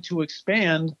going to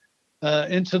expand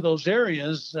into those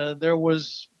areas, there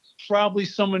was probably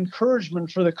some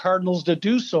encouragement for the Cardinals to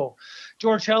do so.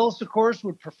 George Halas, of course,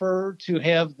 would prefer to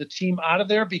have the team out of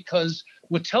there because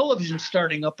with television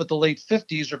starting up at the late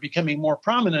 50s or becoming more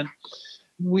prominent,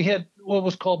 we had what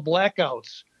was called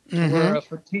blackouts. Mm-hmm. Where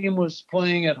if a team was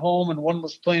playing at home and one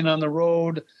was playing on the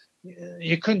road,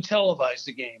 you couldn't televise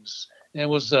the games. And it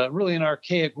was really an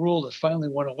archaic rule that finally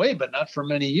went away, but not for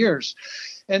many years.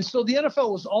 And so the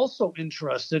NFL was also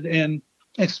interested in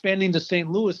expanding to St.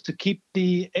 Louis to keep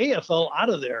the AFL out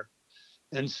of there.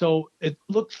 And so it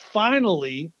looked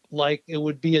finally like it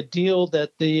would be a deal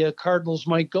that the Cardinals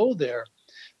might go there.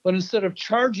 But instead of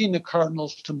charging the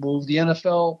Cardinals to move, the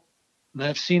NFL, and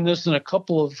I've seen this in a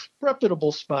couple of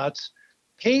reputable spots,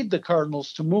 paid the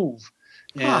Cardinals to move.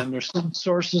 And there's some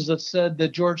sources that said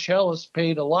that George Halas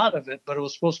paid a lot of it, but it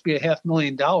was supposed to be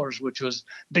 $500,000, which was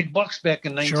big bucks back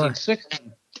in 1960.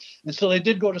 Sure. And so they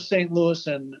did go to St. Louis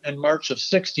in March of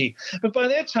 60. But by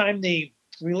that time, the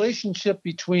relationship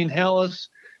between Halas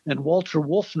and Walter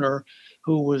Wolfner,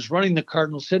 who was running the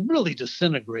Cardinals, had really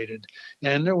disintegrated.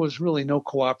 And there was really no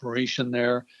cooperation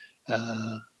there.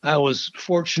 I was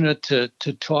fortunate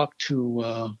to talk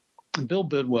to Bill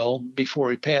Bidwell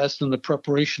before he passed in the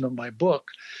preparation of my book.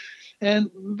 And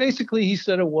basically he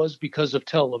said it was because of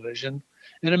television.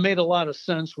 And it made a lot of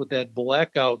sense with that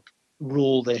blackout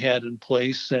rule they had in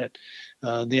place that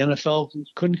the NFL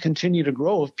couldn't continue to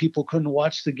grow if people couldn't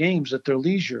watch the games at their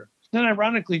leisure. And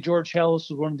ironically, George Halas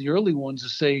was one of the early ones to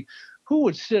say, who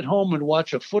would sit home and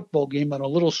watch a football game on a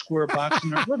little square box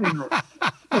in their living room?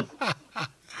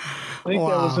 I think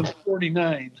that was in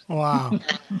 49. Wow.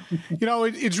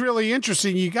 It's really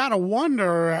interesting. You got to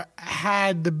wonder,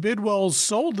 had the Bidwells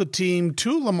sold the team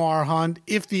to Lamar Hunt,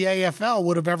 if the AFL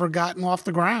would have ever gotten off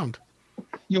the ground.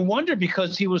 You wonder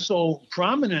because he was so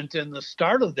prominent in the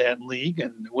start of that league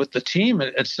and with the team,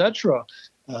 et cetera.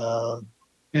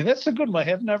 And that's a good one. I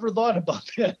have never thought about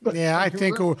that. Yeah, I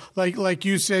think, like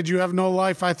you said, you have no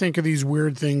life. I think of these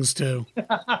weird things, too.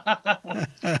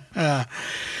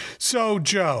 So,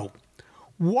 Joe,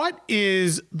 what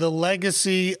is the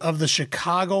legacy of the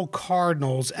Chicago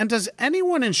Cardinals? And does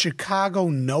anyone in Chicago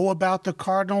know about the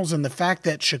Cardinals and the fact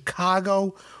that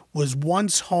Chicago was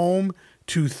once home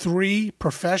to 3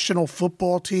 professional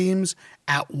football teams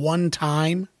at one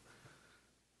time?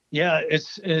 Yeah,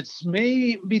 it's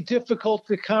may be difficult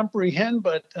to comprehend,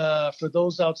 but for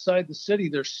those outside the city,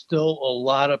 there's still a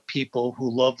lot of people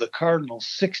who love the Cardinals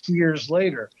 60 years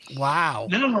later. Wow.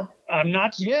 No, I'm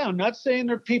not saying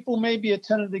their people maybe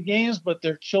attended the games, but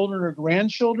their children or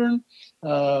grandchildren.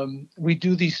 We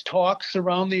do these talks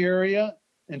around the area,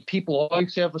 and people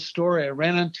always have a story. I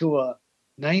ran into a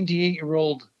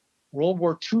 98-year-old World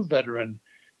War II veteran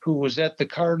who was at the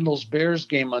Cardinals-Bears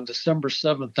game on December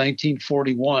 7th,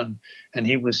 1941, and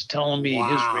he was telling me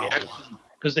his reaction.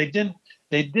 Because they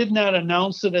did not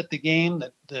announce it at the game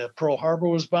that the Pearl Harbor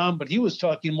was bombed, but he was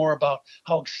talking more about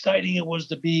how exciting it was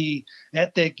to be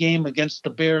at that game against the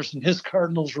Bears, and his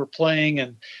Cardinals were playing,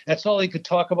 and that's all he could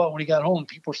talk about when he got home.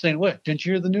 People were saying, "What, didn't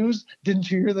you hear the news? Didn't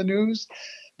you hear the news?"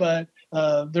 But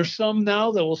there's some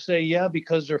now that will say, yeah,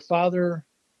 because their father,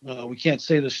 we can't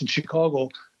say this in Chicago,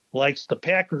 likes the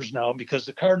Packers now because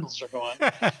the Cardinals are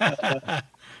gone.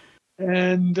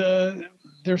 And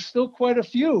there's still quite a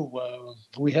few.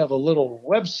 We have a little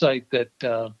website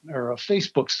or a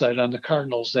Facebook site on the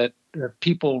Cardinals that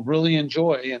people really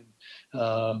enjoy. And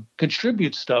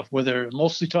contribute stuff, where they're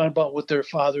mostly talking about what their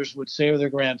fathers would say or their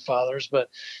grandfathers. But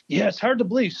yeah, it's hard to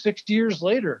believe 60 years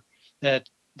later that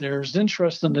there's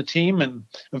interest in the team and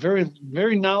a very,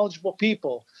 very knowledgeable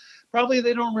people. Probably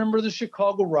they don't remember the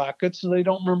Chicago Rockets, and they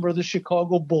don't remember the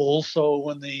Chicago Bulls. So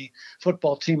when the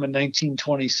football team in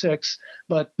 1926,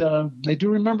 but they do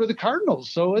remember the Cardinals.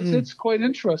 So it's quite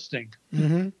interesting.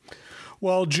 Mm-hmm.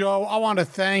 Well, Joe, I want to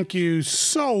thank you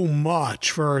so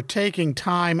much for taking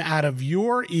time out of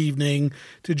your evening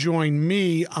to join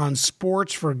me on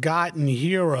Sports Forgotten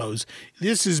Heroes.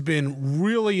 This has been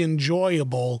really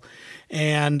enjoyable.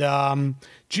 And,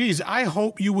 I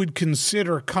hope you would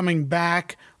consider coming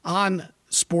back on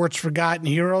Sports Forgotten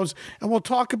Heroes, and we'll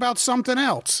talk about something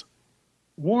else.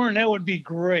 Warren, that would be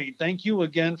great. Thank you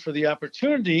again for the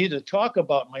opportunity to talk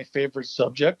about my favorite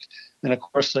subject. And of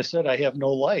course, I said I have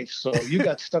no life, so you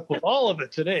got stuck with all of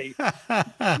it today.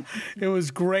 It was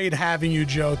great having you,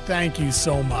 Joe. Thank you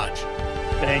so much.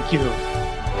 Thank you.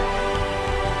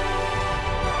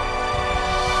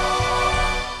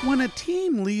 When a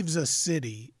team leaves a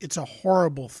city, it's a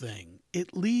horrible thing.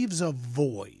 It leaves a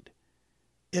void.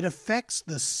 It affects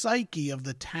the psyche of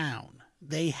the town.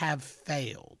 They have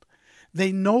failed.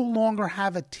 They no longer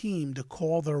have a team to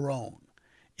call their own.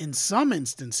 In some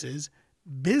instances,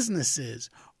 businesses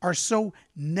are so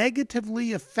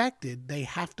negatively affected they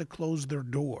have to close their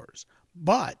doors.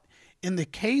 But in the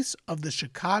case of the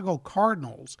Chicago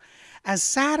Cardinals, as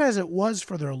sad as it was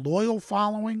for their loyal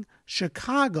following,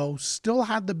 Chicago still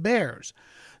had the Bears.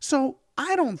 So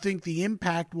I don't think the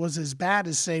impact was as bad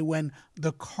as, say, when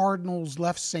the Cardinals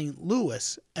left St.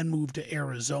 Louis and moved to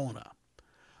Arizona.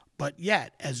 But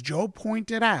yet, as Joe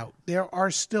pointed out, there are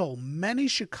still many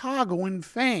Chicagoan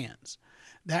fans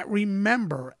that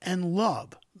remember and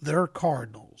love their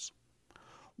Cardinals.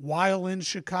 While in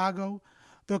Chicago,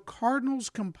 the Cardinals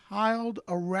compiled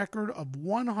a record of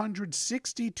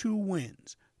 162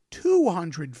 wins,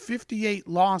 258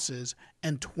 losses,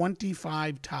 and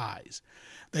 25 ties.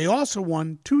 They also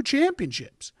won 2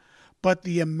 championships. But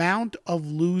the amount of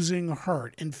losing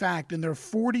hurt. In fact, in their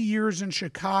 40 years in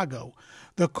Chicago,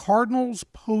 the Cardinals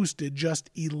posted just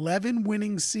 11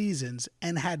 winning seasons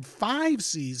and had 5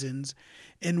 seasons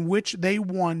in which they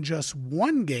won just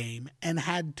 1 game and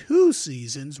had 2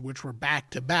 seasons, which were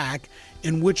back-to-back,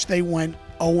 in which they went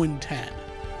 0-10.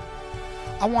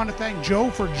 I want to thank Joe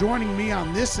for joining me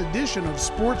on this edition of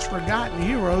Sports Forgotten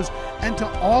Heroes, and to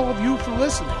all of you for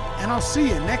listening. And I'll see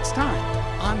you next time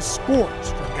on Sports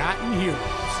Forgotten Heroes.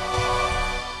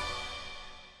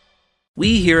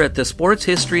 We here at the Sports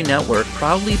History Network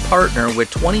proudly partner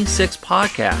with 26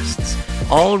 podcasts,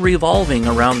 all revolving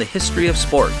around the history of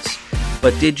sports.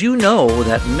 But did you know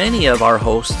that many of our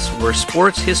hosts were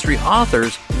sports history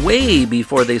authors way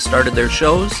before they started their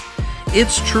shows?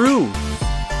 It's true.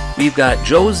 We've got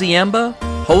Joe Ziemba,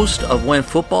 host of When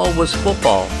Football Was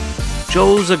Football,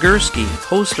 Joe Zagurski,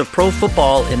 host of Pro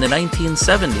Football in the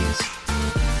 1970s,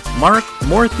 Mark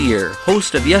Morthier,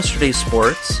 host of Yesterday's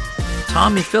Sports,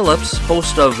 Tommy Phillips,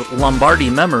 host of Lombardi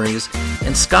Memories,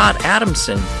 and Scott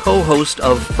Adamson, co-host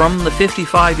of From the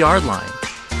 55-Yard Line.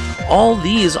 All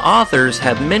these authors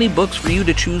have many books for you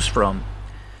to choose from.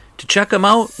 To check them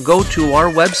out, go to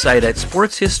our website at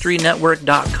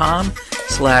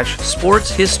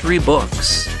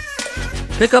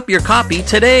sportshistorynetwork.com/sportshistorybooks. Pick up your copy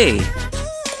today.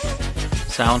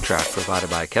 Soundtrack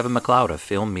provided by Kevin MacLeod of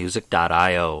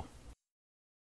filmmusic.io.